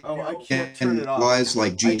 dude? Oh, I No. can't turn it off. wise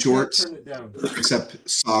like I jean can't shorts, turn it down. except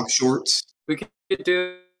sock shorts. We could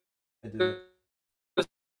do I did it.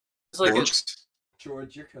 it's like a, Shorts.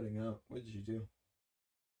 George, you're cutting out. What did you do?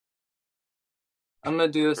 I'm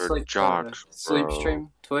gonna do this They're like jocks, sleep bro. stream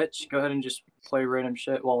Twitch. Go ahead and just play random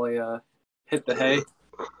shit while I hit the hay.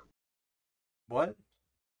 What?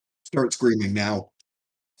 Start screaming now.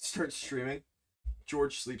 Start streaming?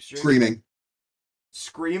 George sleep stream? Screaming.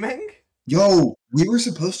 Screaming? Yo, we were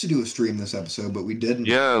supposed to do a stream this episode, but we didn't.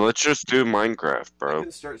 Yeah, let's just do Minecraft, I bro.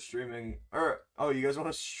 can start streaming. Oh, you guys want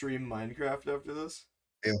to stream Minecraft after this?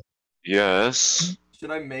 Yes.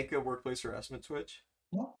 Should I make a workplace harassment Twitch?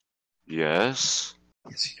 Yes.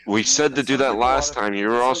 We said to do that last time. You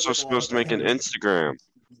were also supposed to make an Instagram.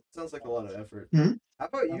 Sounds like a lot of effort. Hmm? How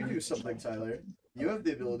about you do something, Tyler? You have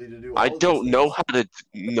the ability to do. I all of don't these know things. how to.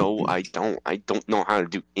 No, I don't. I don't know how to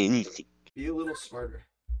do anything. Be a little smarter.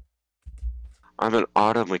 I'm an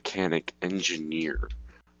auto mechanic engineer.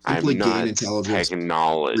 Simply I'm gain not intelligence.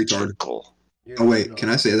 technological. You're Oh wait, not- can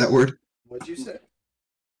I say that word? What'd you say?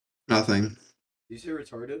 Nothing. Did you say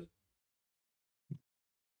retarded?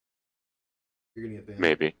 You're gonna get banned.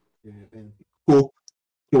 Maybe. You're gonna get banned. Cool.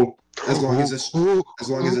 Cool. As long as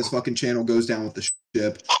this fucking channel goes down with the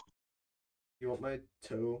ship. You want my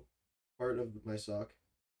toe part of my sock?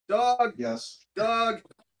 Dog! Yes. Dog!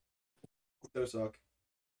 Toe sock.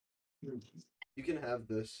 You can have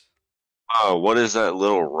this. Oh, what is that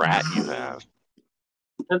little rat you have?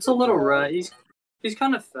 It's a little rat. He's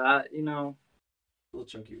kind of fat, you know. Little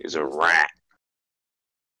chunky. He's a rat.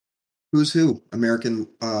 Who's who? American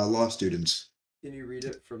law students. Can you read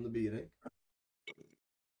it from the beginning?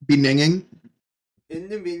 Beninging. In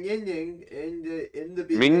the beginning, in the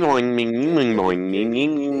Ming beginning, moing, ming moing, moing, ming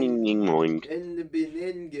ming ming ming ming moing. in the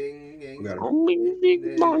beginning, Got it. Oh, ming ming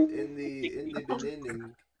moing. in the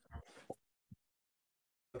beginning.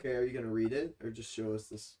 Okay, are you gonna read it or just show us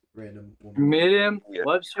this random woman? Medium Yeah.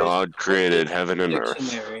 Webster's God created heaven and earth.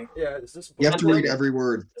 dictionary. Yeah, is this? You have to book read club? every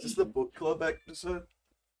word. Is this the book club episode?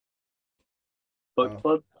 Book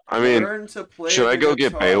club. I mean, Learn to play should I the go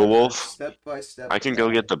get guitar Beowulf? Step by step. I can go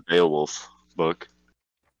get the Beowulf book.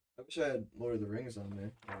 I wish I had Lord of the Rings on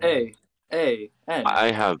there. A-A-N.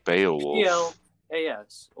 I have Beowulf.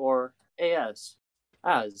 P-L-A-S or A-S.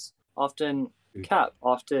 As. Often cap.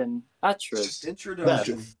 Often atris.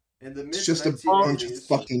 Introduction. In the It's just a bunch of mid-1980s,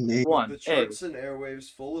 fucking names. One. the A. charts and airwaves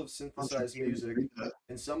full of synthesized music,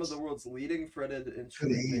 and some of the world's leading fretted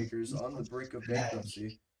instrument makers on the brink of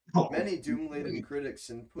bankruptcy. Many doom-laden critics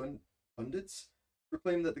and pundits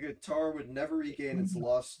proclaimed that the guitar would never regain its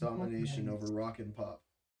lost domination over rock and pop.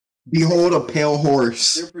 Behold a pale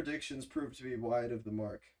horse. Their predictions proved to be wide of the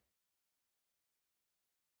mark.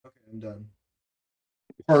 Okay, I'm done.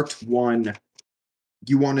 Part 1.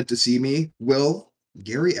 You wanted to see me? Will?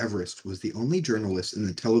 Gary Everest was the only journalist in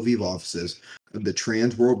the Tel Aviv offices of the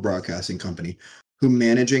Trans World Broadcasting Company whom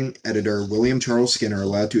managing editor William Charles Skinner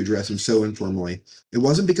allowed to address him so informally. It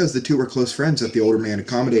wasn't because the two were close friends that the older man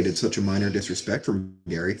accommodated such a minor disrespect from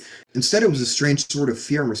Gary. Instead, it was a strange sort of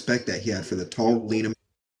fear and respect that he had for the tall, lean...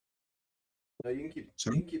 No, you can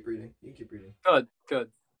keep reading. You can keep reading.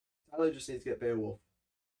 Good. Tyler just needs to get Beowulf.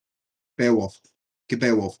 Beowulf. Get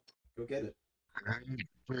Beowulf. Go get it.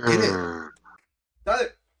 Hmm.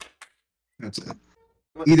 Tyler! That's it. Come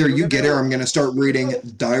on, Either go you get it or Beowulf. I'm going to start reading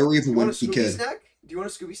Diary of a Do you want a Wimpy Scooby Kid. snack? Do you want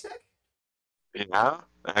a Scooby snack? Yeah,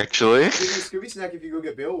 actually. Give you a Scooby snack if you go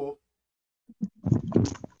get Beowulf.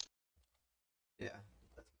 Yeah.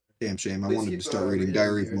 Damn shame. I Please wanted keep, to start reading reading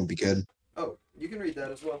Diary of a here. Wimpy Kid. Oh, you can read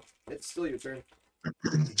that as well. It's still your turn.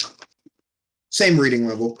 Same reading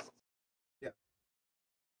level. Yeah.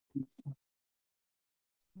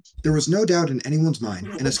 There was no doubt in anyone's mind,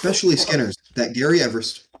 and especially Skinner's, that Gary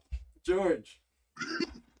Everest... George.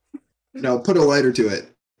 No, put a lighter to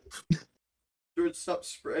it. George, stop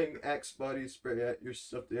spraying Axe body spray at your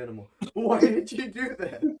stuffed animal. Why did you do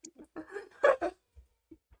that?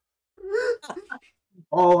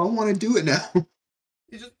 Oh, I want to do it now.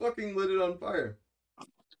 He just fucking lit it on fire.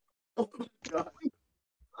 Oh my god.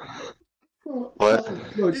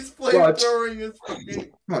 What? Look, He's watch. flamethrowing his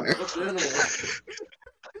fucking Connor. stuffed animal.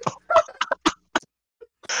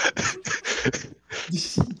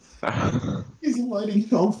 He's lighting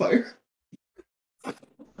it on fire.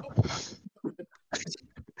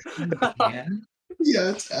 Yeah.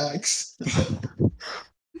 Yeah, it's Axe.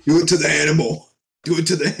 Do it to the animal. Do it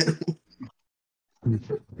to the animal.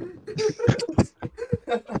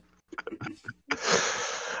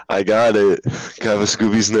 I got it. Have a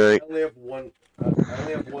Scooby snack. I only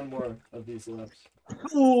have one more of these left.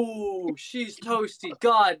 Ooh, she's toasty.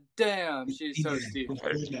 God damn, she's toasty.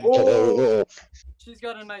 Oh. She's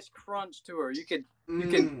got a nice crunch to her. You could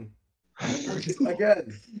Again.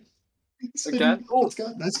 Again? Oh, it's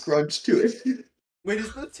got a nice crunch to it. Wait,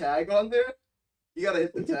 is the tag on there? You gotta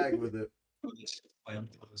hit the tag with it.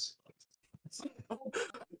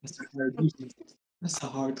 That's a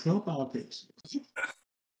hard profile picture.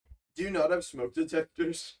 Do you not have smoke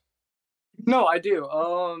detectors? No, I do.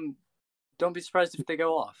 Don't be surprised if they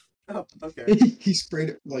go off. Oh, okay. He sprayed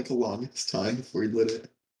it for like the longest time before he lit it.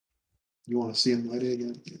 You want to see him light it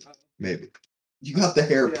again? Maybe. You got the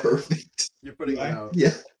hair Yeah. perfect. You're putting it out.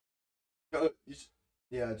 Yeah.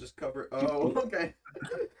 Yeah, just cover. Oh, okay.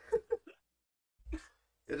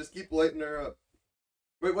 Yeah, just keep lighting her up.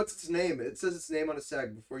 Wait, what's its name? It says its name on a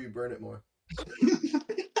sag before you burn it more.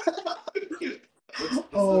 What's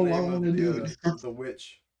Oh, the I name want to of do it. the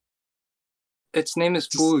witch? Its name is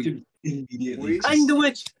Fui. Immediately. I'm the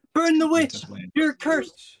witch! Burn the witch! That's when- You're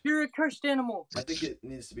cursed! You're a cursed animal! I think it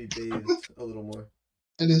needs to be bathed a little more.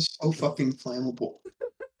 It is so fucking flammable.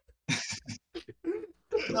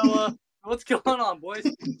 So, what's going on, boys?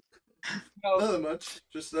 No, Nothing much.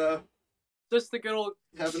 Just just the good old.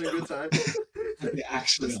 having a good time.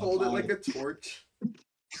 Actually, Just hold it like a torch.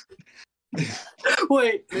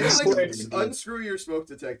 Wait, Maybe like unscrew your smoke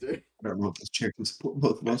detector. I don't know if this chair can support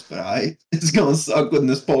both of us, but it's gonna suck when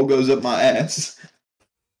this pole goes up my ass.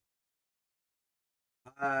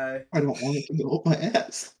 Hi. I don't want it to go up my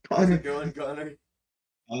ass. How's Connor, it going, Connor?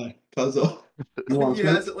 puzzle. You want He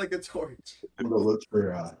smoke? has it like a torch. I'm gonna look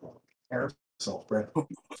for aerosol spray.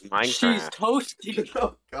 she's Minecraft. toasty.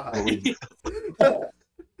 Oh god.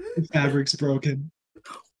 Fabric's broken.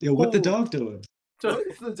 Yo, what the dog doing? What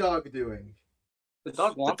is the dog doing? The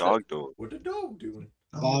dog The wants dog doing. What the dog doing?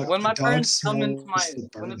 When my The dog parents come into smells my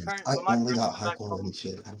the when the burner. parents I when my only parents got come high back home, quality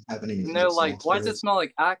shit. I don't have any. and they're like, "Why does it smell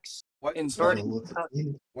like axe Why and does it smell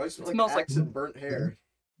burning?" Why does it smell smells like like- axe and burnt hair?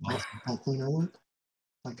 Pump cleaner work?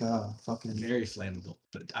 Like a fucking. Very flammable,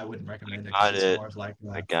 but I wouldn't recommend it. 'Cause Got it's it. more of like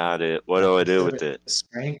I got it. What do I do with it?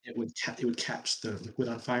 Spraying it would catch the liquid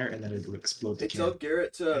on fire and then it would explode the Hey, tell can.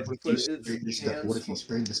 Garrett to And put you his spray this stuff- hands what if you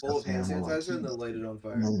sprayed this full of stuff hand and we're like, sanitizer and then light it on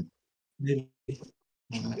fire. no, Maybe.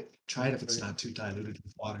 Try it if it's not too diluted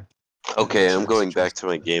with water. Okay, I'm going back to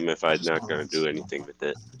my game if I'm not gonna do anything with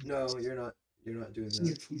it. No, you're not. You're not doing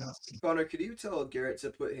that. Connor, could you tell Garrett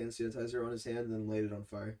to put hand sanitizer on his hand and then light it on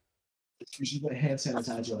fire? You should put hand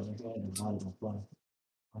sanitizer on your hand and light it on fire.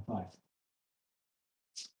 On fire.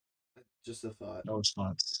 Just a thought. No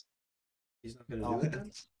response. He's not gonna do it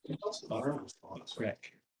then?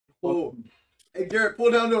 Correct. Oh, hey Garrett,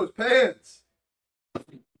 pull down those pants.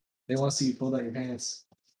 They want to see you pull down your pants.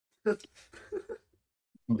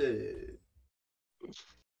 Hey.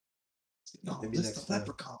 No, Maybe this next the time.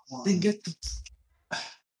 leprechaun one. Then get the.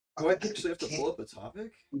 Do I actually have to pull up a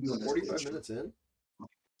topic? We'll be on this 45 page. minutes in?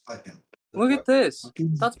 Fight him. The Look fuck? at this.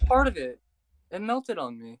 Fucking- That's part of it. It melted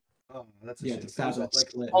on me. Oh, that's a Yeah, shame. the It fat was lip like,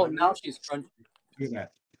 split. Oh, now she's crunchy. Look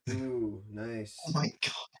at that. ooh, nice. Oh my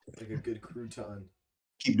god. Like a good crouton.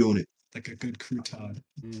 Keep doing it. Like a good crouton.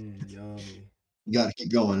 Yummy. You gotta keep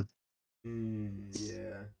going.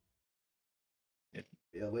 Yeah.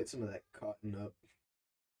 Yeah, light some of that cotton up.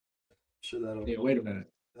 I'm sure that'll Yeah, wait a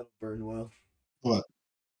minute. that'll burn well. What?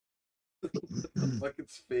 The fucking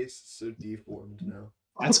face is so deformed now.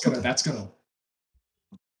 That's gonna.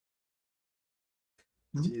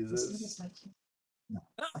 Jesus.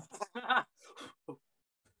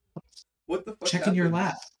 What the fuck? Check in your happened?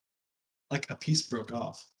 lap. Like a piece broke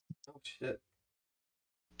off. Oh shit.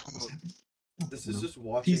 What's happening? This is just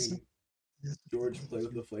watching Piece- George play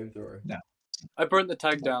with the flamethrower. I burnt the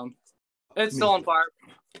tag down. It's still on fire.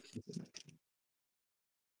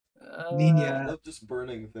 I Nina. love just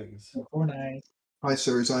burning things. Fortnite. Hi,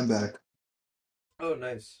 sirs. I'm back. Oh,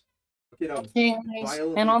 nice. Okay, now And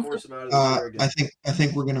violently on force him out of the chair again. I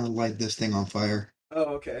think we're gonna light this thing on fire. Oh,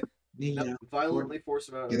 okay. Nina. Now, violently force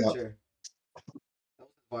him out of Get the up. chair. That was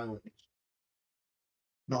violent.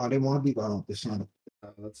 No, I didn't want to be violent this time.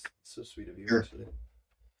 Oh, that's so sweet of you, Here. actually.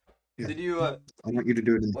 Yeah. Did you, I want you to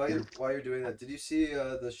do it in while the you're doing that, did you see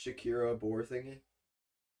the Shakira boar thingy?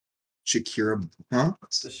 Shakira, huh?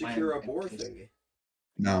 The Shakira boar thingy.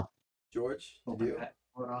 No. George, Oh did you?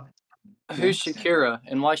 Who's Shakira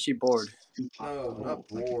and why is she bored? No, not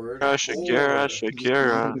bored. Shakira.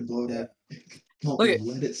 Yeah. Look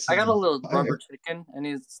at- I got a little Fire. rubber chicken and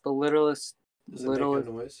he's the littlest Does it make a littlest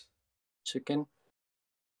noise? chicken.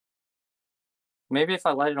 Maybe if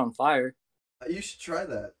I light it on fire. You should try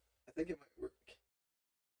that. I think it might work.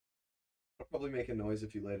 It'll probably make a noise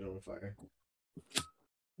if you light it on fire.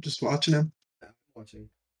 Just watching him. Yeah, I'm watching.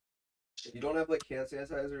 You don't have like hand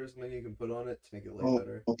sanitizer or something you can put on it to make it light Oh,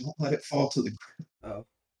 better. well, don't let it fall to the Oh.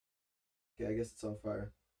 Okay, I guess it's on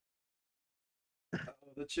fire. Oh,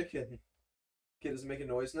 the chicken. Okay, does it make a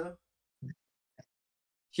noise now?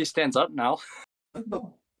 He stands up now. Did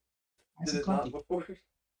it not before?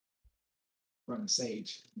 Run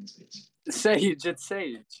Sage. Sage, it's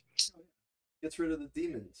Sage. Gets rid of the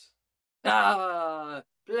demons. Ah,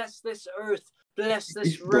 bless this earth, bless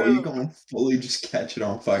this Bro, you room. gonna fully just catch it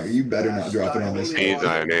on fire. You better not drop it on this. Hey, Say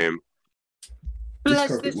thy name. This Bless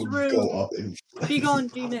carpet this will room. go up in Be gone,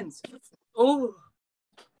 demons. Oh,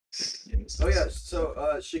 Oh yeah, so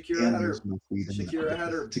Shakira had her Shakira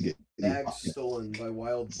had her to get bag stolen by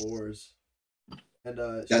wild boars. And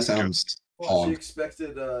That sounds she hog.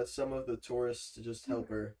 expected some of the tourists to just help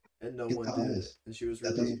her, and no Get one the did. eyes. And she was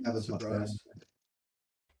That really doesn't have as much surprised.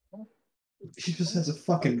 He just has a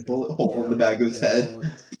fucking bullet hole in the back of his head.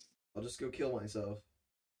 well, I'll just go kill myself.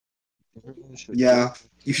 Yeah,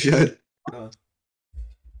 you should. I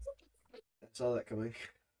saw that coming.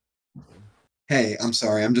 Hey, I'm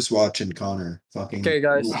sorry. I'm just watching Connor fucking. okay,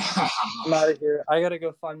 guys, I'm out of here. I gotta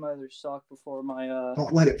go find my other sock before my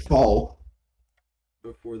Don't let it fall.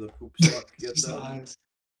 Before the poop sock gets out.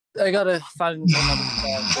 I gotta find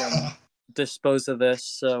another sock and dispose of this.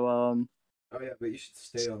 So Oh yeah, but you should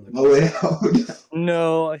stay on the. Blow it out.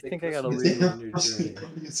 no, I Take think I this gotta with leave. you on your journey.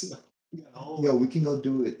 Yo, we can go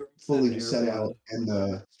do it fully. Just set it out in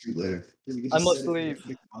the street later. I must leave.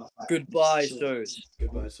 Goodbye, sirs.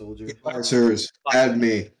 Goodbye, soldier. Alright, sirs. Add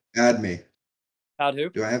me. Add me. Add who?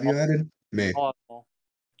 Do I have you added? Me.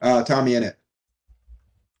 Oh, Tommy in it.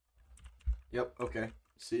 Yep. Okay.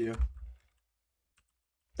 See you.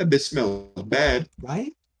 That bitch smells bad.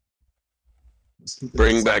 Right?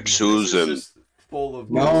 Bring back This is Suuuusan. just full of.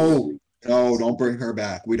 No, no, don't bring her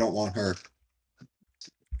back. We don't want her.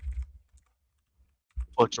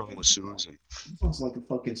 What's wrong with Suuuusan? Sounds like a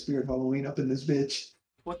fucking spirit Halloween up in this bitch.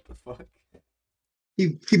 What the fuck?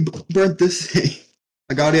 He burnt this thing.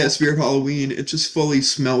 I got it at Spirit Halloween. It just fully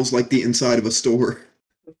smells like the inside of a store.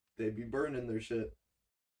 They be burning their shit.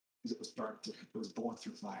 It was burnt through. It was born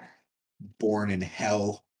through fire. Born in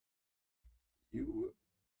hell. You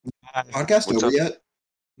Podcast What's over up? yet?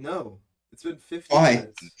 no. It's been 50 Why?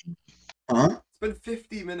 minutes. Huh? It's been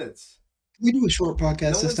 50 minutes. Can we do a short podcast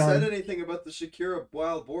No one this said time? anything about the Shakira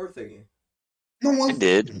wild boar thingy. No one I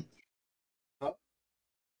did. Oh,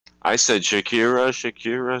 I said Shakira,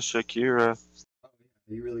 Shakira, Shakira. oh,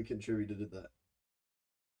 yeah, you really contributed to that.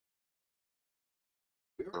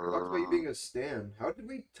 We already talked about you being a stan. How did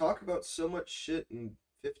we talk about so much shit in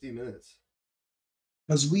 50 minutes?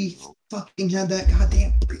 Because we fucking had that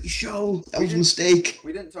goddamn pre-show. That We was a didn't- mistake.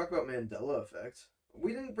 We didn't talk about Mandela effect.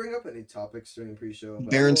 We didn't bring up any topics during pre-show.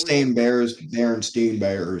 about Berenstain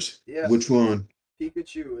Bears. Yeah. Which one?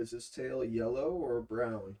 Pikachu, is his tail yellow or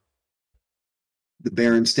brown? The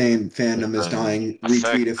Berenstain fandom is dying.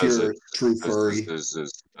 Retweet if Effect you're a true furry. Does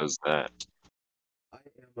that. I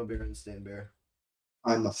am a Berenstain Bear.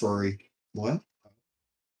 I'm a furry. What?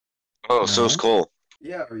 Oh, so's No. Cole.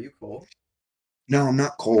 Yeah, are you Cole? No, I'm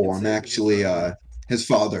not Cole. I'm It's actually his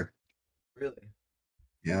father. Really?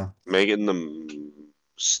 Yeah. Megan the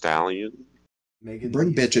Stallion. Megan Bring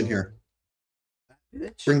Thee bitch in Stallion. here.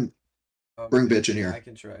 Bitch? Bring Okay, bitch in here. I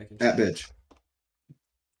can try. that bitch.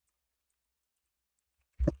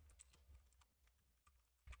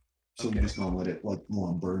 Somebody's gonna let it like go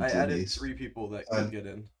on birds I and added bees. 3 people that could get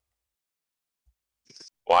in.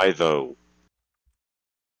 Why though?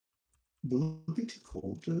 Will it be too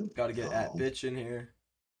cold to? Gotta get at Oh. bitch in here.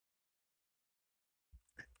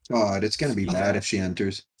 God, it's gonna be Yeah. bad if she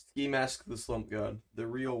enters. Ski Mask the Slump God. The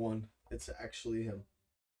real one. It's actually him.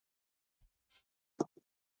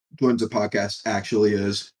 Twins a podcast actually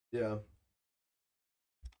is. Yeah.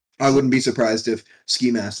 I wouldn't be surprised if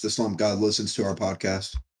Ski Mask the Slump God listens to our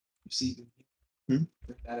podcast. See, Hmm?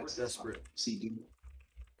 We're desperate. See, dude.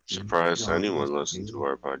 Surprised No, anyone no. listened to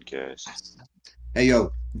our podcast. Hey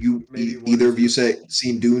yo, you Maybe one either or of you two.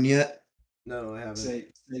 seen Dune yet? No, I haven't.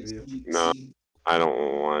 Say, No. I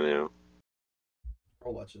don't want to.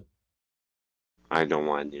 I'll watch it. I don't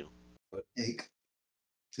want to. Fake.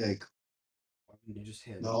 Why wouldn't you just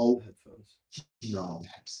hand No. me the headphones? No.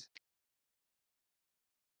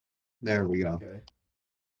 There we go. Okay.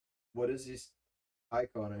 What is this? Hi,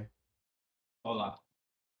 Connor. Hold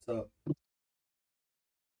What's up?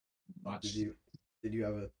 on. Did you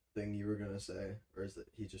have a thing you were gonna say, or is that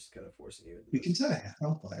he just kind of forcing you? Into We this? can set a hat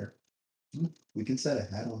on fire. We can set a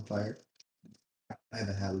hat on fire. I have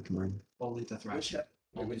a hat we can bring. Only the Which thrash. hat?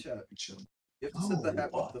 Which hat? Chill. You have to set the hat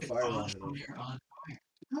Oh, with the fire on it. You're on fire.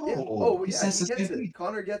 No. Yeah. Oh, he yeah, says he the gets same it. thing.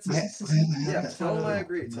 Connor gets I it. have a hat Yeah, that tell him I says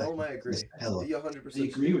agree. Tell him I agree. Hella. He 100% They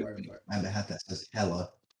agree with fire me. fire. I have a hat that says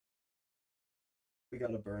hella. We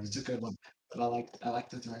gotta burn. It's a good one. But I like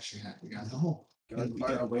the thrasher hat. We got No, God, we fire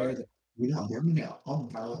gotta on wear fire. the we're not burning it. Oh,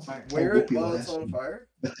 fire on fire. Wear whoop it your while it's ass. on fire.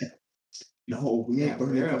 No, we Yeah, ain't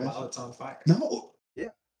burning wear it it. while it's on fire. No,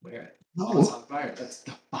 Wear it while it's no. on fire. That's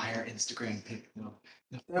the fire Instagram pic. No,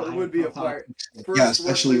 the That fire would be a profile fire. picture. First Yeah,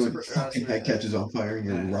 especially when workplace fucking head harassment. catches on fire and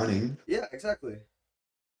you're Yeah. running. Yeah, exactly.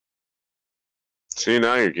 See,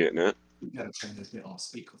 now you're getting it. You gotta turn this bit on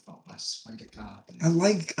speakerphone. I swear to God.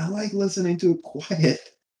 I like listening to it quiet.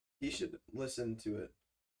 He should listen to it.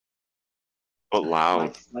 But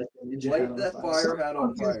loud. Like the ninja hat Light on that fire. fire hat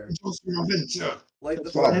on fire. Light the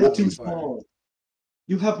That's fire why I hat Head on too fire. small.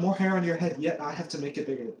 You have more hair on your head, yet I have to make it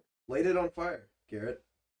bigger. Light it on fire, Garrett.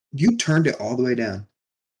 You turned it all the way down.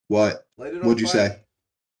 What? Light it on What'd you fire. say?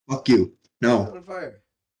 Fuck you. Light it No. on fire.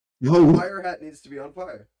 No. Fire hat needs to be on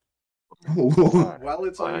fire No. while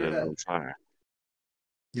it's on Light your it head. on fire.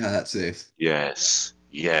 Yeah, that's safe. Yes.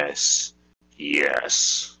 Yes.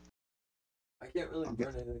 Yes. I can't really Okay.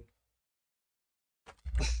 burn anything.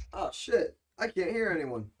 Oh shit! I can't hear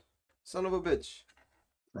anyone. Son of a bitch.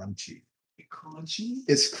 Crunchy. Crunchy?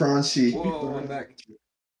 It's crunchy. Whoa, I'm back.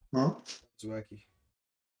 Huh? It's wacky.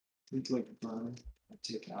 We'd like burn and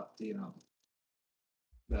take out the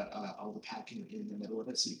all the packing in the middle of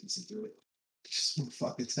it so you can see through it. Just wanna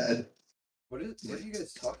fuck its head. What are you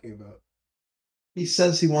guys talking about? He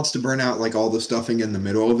says he wants to burn out like all the stuffing in the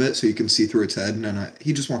middle of it so you can see through its head, and then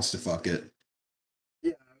he just wants to fuck it.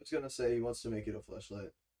 Yeah, I was gonna say he wants to make it a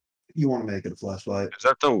fleshlight. You want to make it a flashlight? Is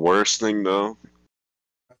that the worst thing though?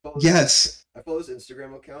 I follow Yes. I follow this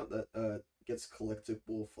Instagram account that gets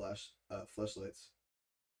collectible fleshlights.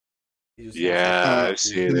 He just Yeah, I've the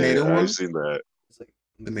seen it. Mater one? I've seen that. It's like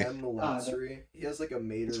The ma- M. Latsuri. He has like a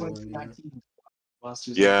Mater It's one. You know? 2019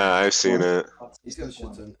 Monsters. Yeah, I've seen it. He's got a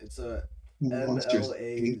shit ton. It's a Monsters.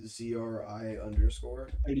 MLAZRI_.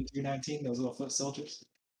 3319, those little foot soldiers.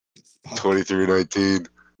 Fuck. 23-19.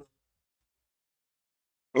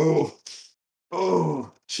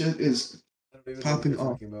 Oh, shit is I don't even popping know what you're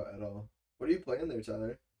off. talking about at all. What are you playing there,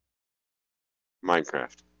 Tyler?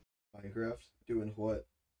 Minecraft. Minecraft? Doing what?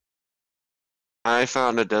 I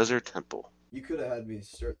found a desert temple. You could have had me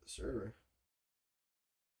start the server.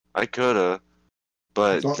 I coulda,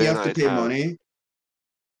 but Don't you then have to I'd pay have... money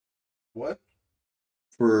What?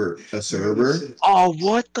 for a server? Oh,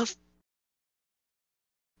 what the?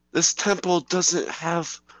 This temple doesn't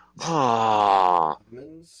have. Ah,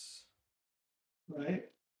 Diamonds? Right?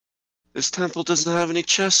 this temple doesn't have any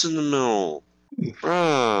chests in the middle,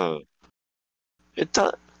 bruh. It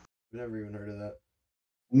does. I've never even heard of that.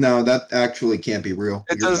 No, that actually can't be real.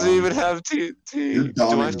 It You're doesn't dumb. even have You're TNT. dumb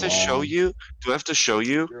Do I and have to show wrong. you? Do I have to show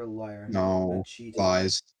you? You're a liar. No, A cheat.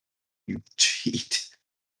 lies. You cheat.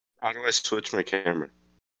 How do I switch my camera?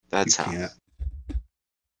 That's You how. can't.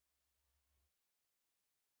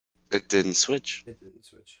 It didn't switch. It didn't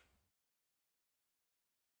switch.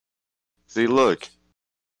 See, look.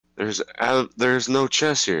 There's no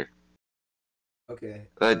chest here. Okay.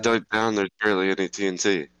 I dug down. There's barely any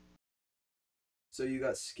TNT. So you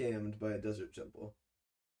got scammed by a desert temple.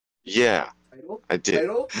 Yeah, Title? I did.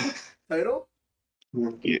 Title?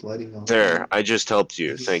 We're lighting on There, fire. I just helped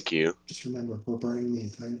you. Thank you. Just remember, we're burning the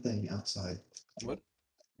entire thing outside. What?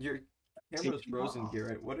 Your camera's frozen here,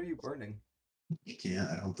 right? What are you burning? You can't.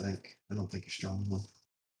 I don't think. I don't think you're strong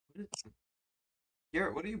enough.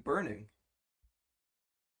 Garrett, what are you burning?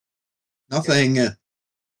 Nothing.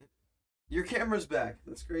 Your camera's back.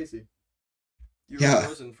 That's crazy. You were Yeah.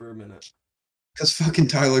 frozen for a minute. Because fucking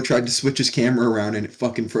Tyler tried to switch his camera around and it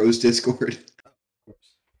fucking froze Discord. Of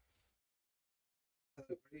course. What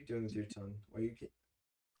are you doing with your tongue? Why you?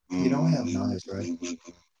 You know I have knives, right?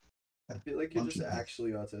 I feel like you're just Fucking-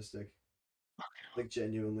 actually autistic. Like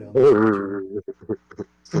genuinely on the spectrum.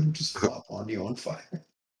 I'm just flop on you on fire.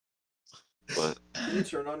 What? Can you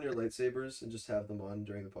turn on your lightsabers and just have them on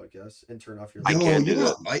during the podcast and turn off your I No, can't you do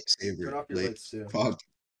got lightsaber. Turn off your lights too. Fuck.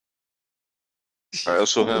 I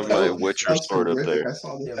also have my Witcher That's sword up horrific. there. I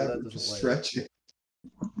saw the Yeah, but that effort doesn't just light. stretching.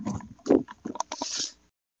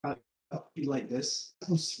 You like this?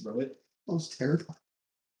 I'll throw it. That was terrifying.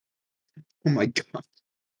 Oh my god.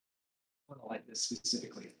 I don't like this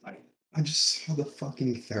specifically. Like, I just saw the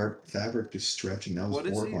fucking fabric just stretching. That was What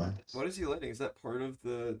is he? horrifying. What is he lighting? Is that part of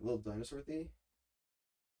the little dinosaur thingy?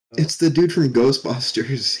 It's the dude from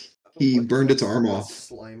Ghostbusters. He What- burned its arm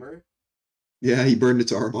what's off. Slimer. Yeah, he burned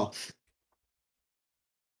its arm off.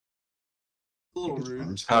 A little Its rude.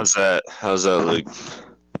 arms How's that? How's that look?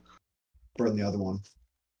 burned the other one.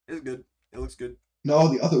 It's good. It looks good. No,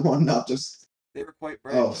 the other one, not just. They were quite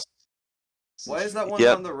bright. Oh. Why is that one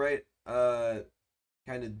Yep. on the right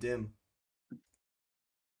kind of dim?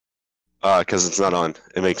 Because it's not on.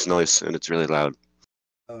 It makes noise and it's really loud.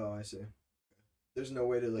 Oh, I see. There's no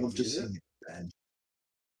way to like I'm just mute it. saying it's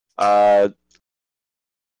bad.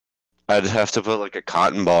 I'd have to put like a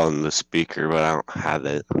cotton ball in the speaker, but I don't have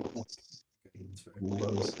it. It's fair.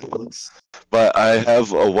 Looks- But I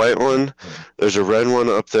have a white one. There's a red one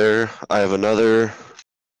up there. I have another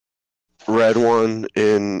red one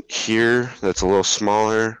in here that's a little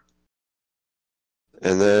smaller.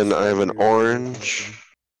 And then I have an orange.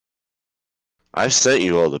 I've sent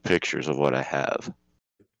you all the pictures of what I have.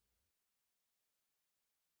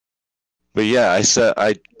 But yeah,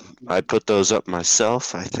 I put those up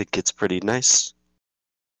myself. I think it's pretty nice.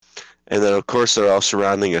 And then of course they're all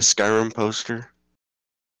surrounding a Skyrim poster.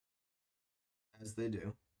 As they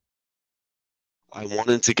do. I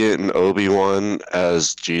wanted to get an Obi-Wan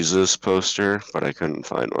as Jesus poster, but I couldn't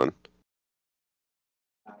find one.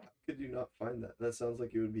 Could you not find that? That sounds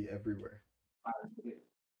like it would be everywhere.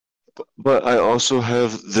 But I also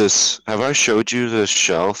have this. Have I showed you this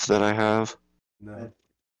shelf that I have? No.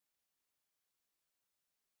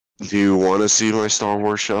 Do you want to see my Star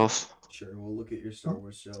Wars shelf? Sure, we'll look at your Star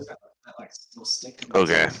Wars shelf. that like little stick.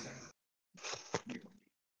 Okay.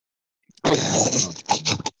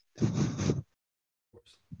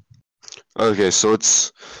 Okay, so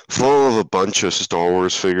it's full of a bunch of Star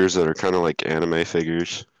Wars figures that are kind of like anime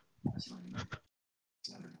figures.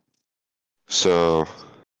 So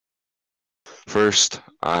first,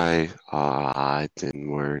 it didn't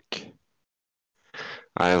work.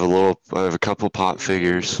 I have a couple pop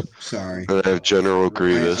figures. Sorry. And I have General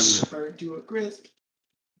Grievous. Put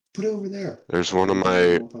it over there. There's one of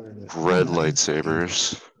my red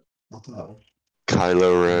lightsabers. Oh,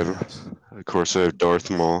 Kylo Ren. Of course, I have Darth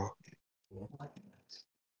Maul.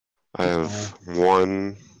 I have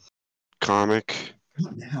one comic.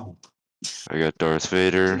 Not now. I got Darth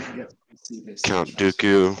Vader, Yep, I see this. Count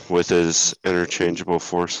Dooku with his interchangeable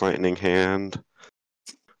Force Lightning hand.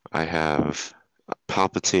 I have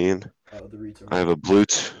Palpatine. Oh, the retard. I have a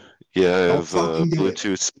Bluetooth. Yeah, I Don't have a fucking do it.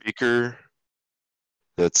 Bluetooth speaker.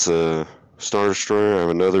 That's a Star Destroyer. I have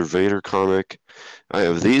another Vader comic. I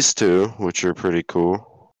have these two, which are pretty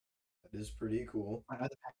cool. That is pretty cool.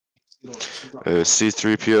 I have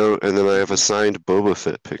C-3PO, and then I have a signed Boba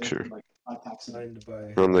Fett picture. Signed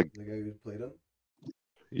by From the- guy who played him.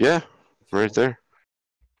 Yeah, right there.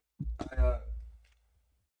 I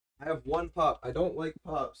have one pop. I don't like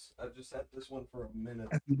pops. I've just had this one for a minute.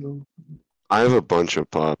 I have a bunch of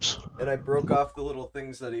pops. And I broke off the little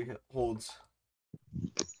things that he holds.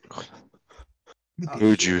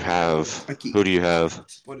 Who'd you have? Who do you have?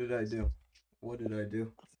 What did I do? What did I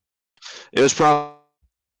do? It was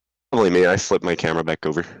probably me. I flipped my camera back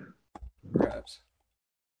over. Perhaps.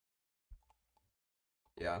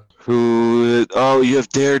 Yeah. Who? Oh, you have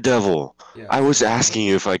Daredevil. Yeah. I was asking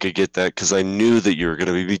you if I could get that because I knew that you were going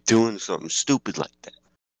to be doing something stupid like that.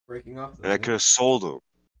 Breaking off the And I could have sold him.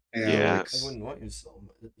 Yeah. Alex, I wouldn't want you to sell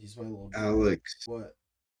him. He's my little Alex, What?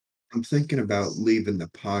 I'm thinking about leaving the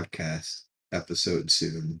podcast episode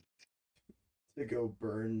soon. To go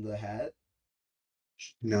burn the hat?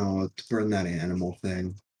 No, to burn that animal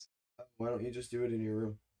thing. Why don't you just do it in your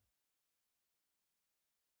room?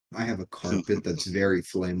 I have a carpet that's very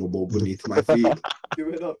flammable beneath my feet. Do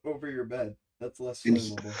it up over your bed. That's less And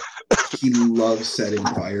flammable. He loves setting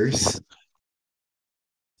fires.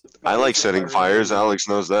 I like setting fires. Alex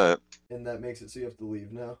knows that. And that makes it so you have to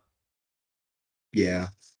leave now. Yeah.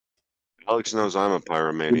 Alex knows I'm a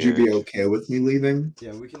pyromaniac. Would you be okay with me leaving?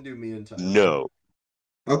 Yeah, we can do me and Tyler. No.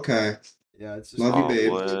 Okay. Yeah, it's just Love you, Oh,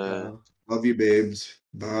 babe. what? Love you, babes.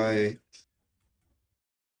 Bye.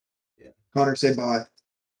 Yeah. Connor, say bye.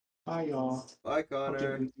 Bye, y'all. Bye,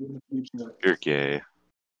 Connor. You're gay.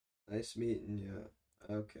 Nice meeting you.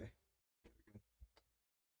 Okay.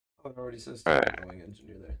 Oh, it already says Alright. going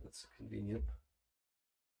engineer there. That's convenient.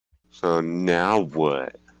 So now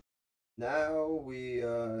what? Now we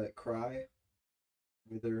cry.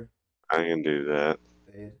 Wither. I can do that.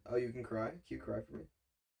 Fade. Oh, you can cry? Can you cry for me?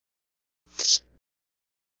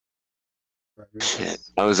 Cry for Shit. yourself?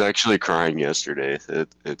 I was actually crying yesterday.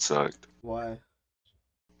 It sucked. Why?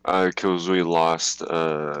 Because we lost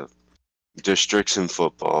districts in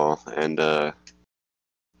football, and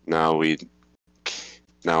now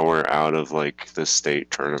we're out of like the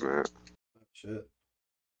state tournament, Oh, shit.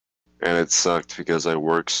 and it sucked because I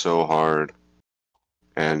worked so hard,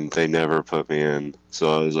 and they never put me in.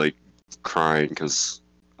 So I was like crying because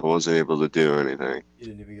I wasn't able to do anything. You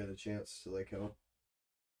didn't even get a chance to like help.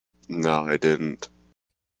 No, I didn't.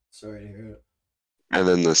 Sorry to hear it. And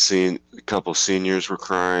then a couple seniors were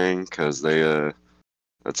crying because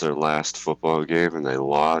that's their last football game, and they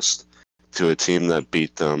lost to a team that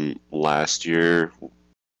beat them last year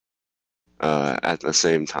at the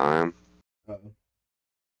same time. You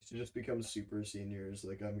should just become super seniors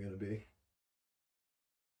like I'm gonna be.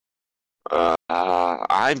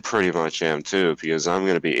 I pretty much am too because I'm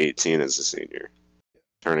going to be 18 as a senior,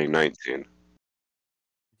 turning 19.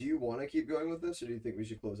 Do you want to keep going with this, or do you think we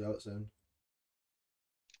should close out soon?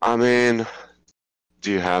 I mean,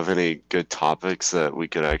 do you have any good topics that we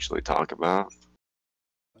could actually talk about?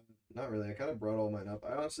 Not really. I kind of brought all mine up.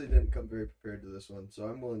 I honestly didn't come very prepared to this one, so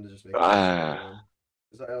I'm willing to just make it Ah. a short one.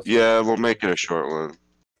 'Cause I also- Yeah, we'll make it a short one.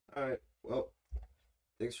 Alright, well,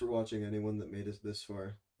 thanks for watching, anyone that made it this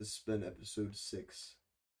far. This has been episode 6.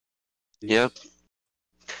 Peace. Yep.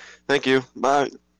 Thank you. Bye.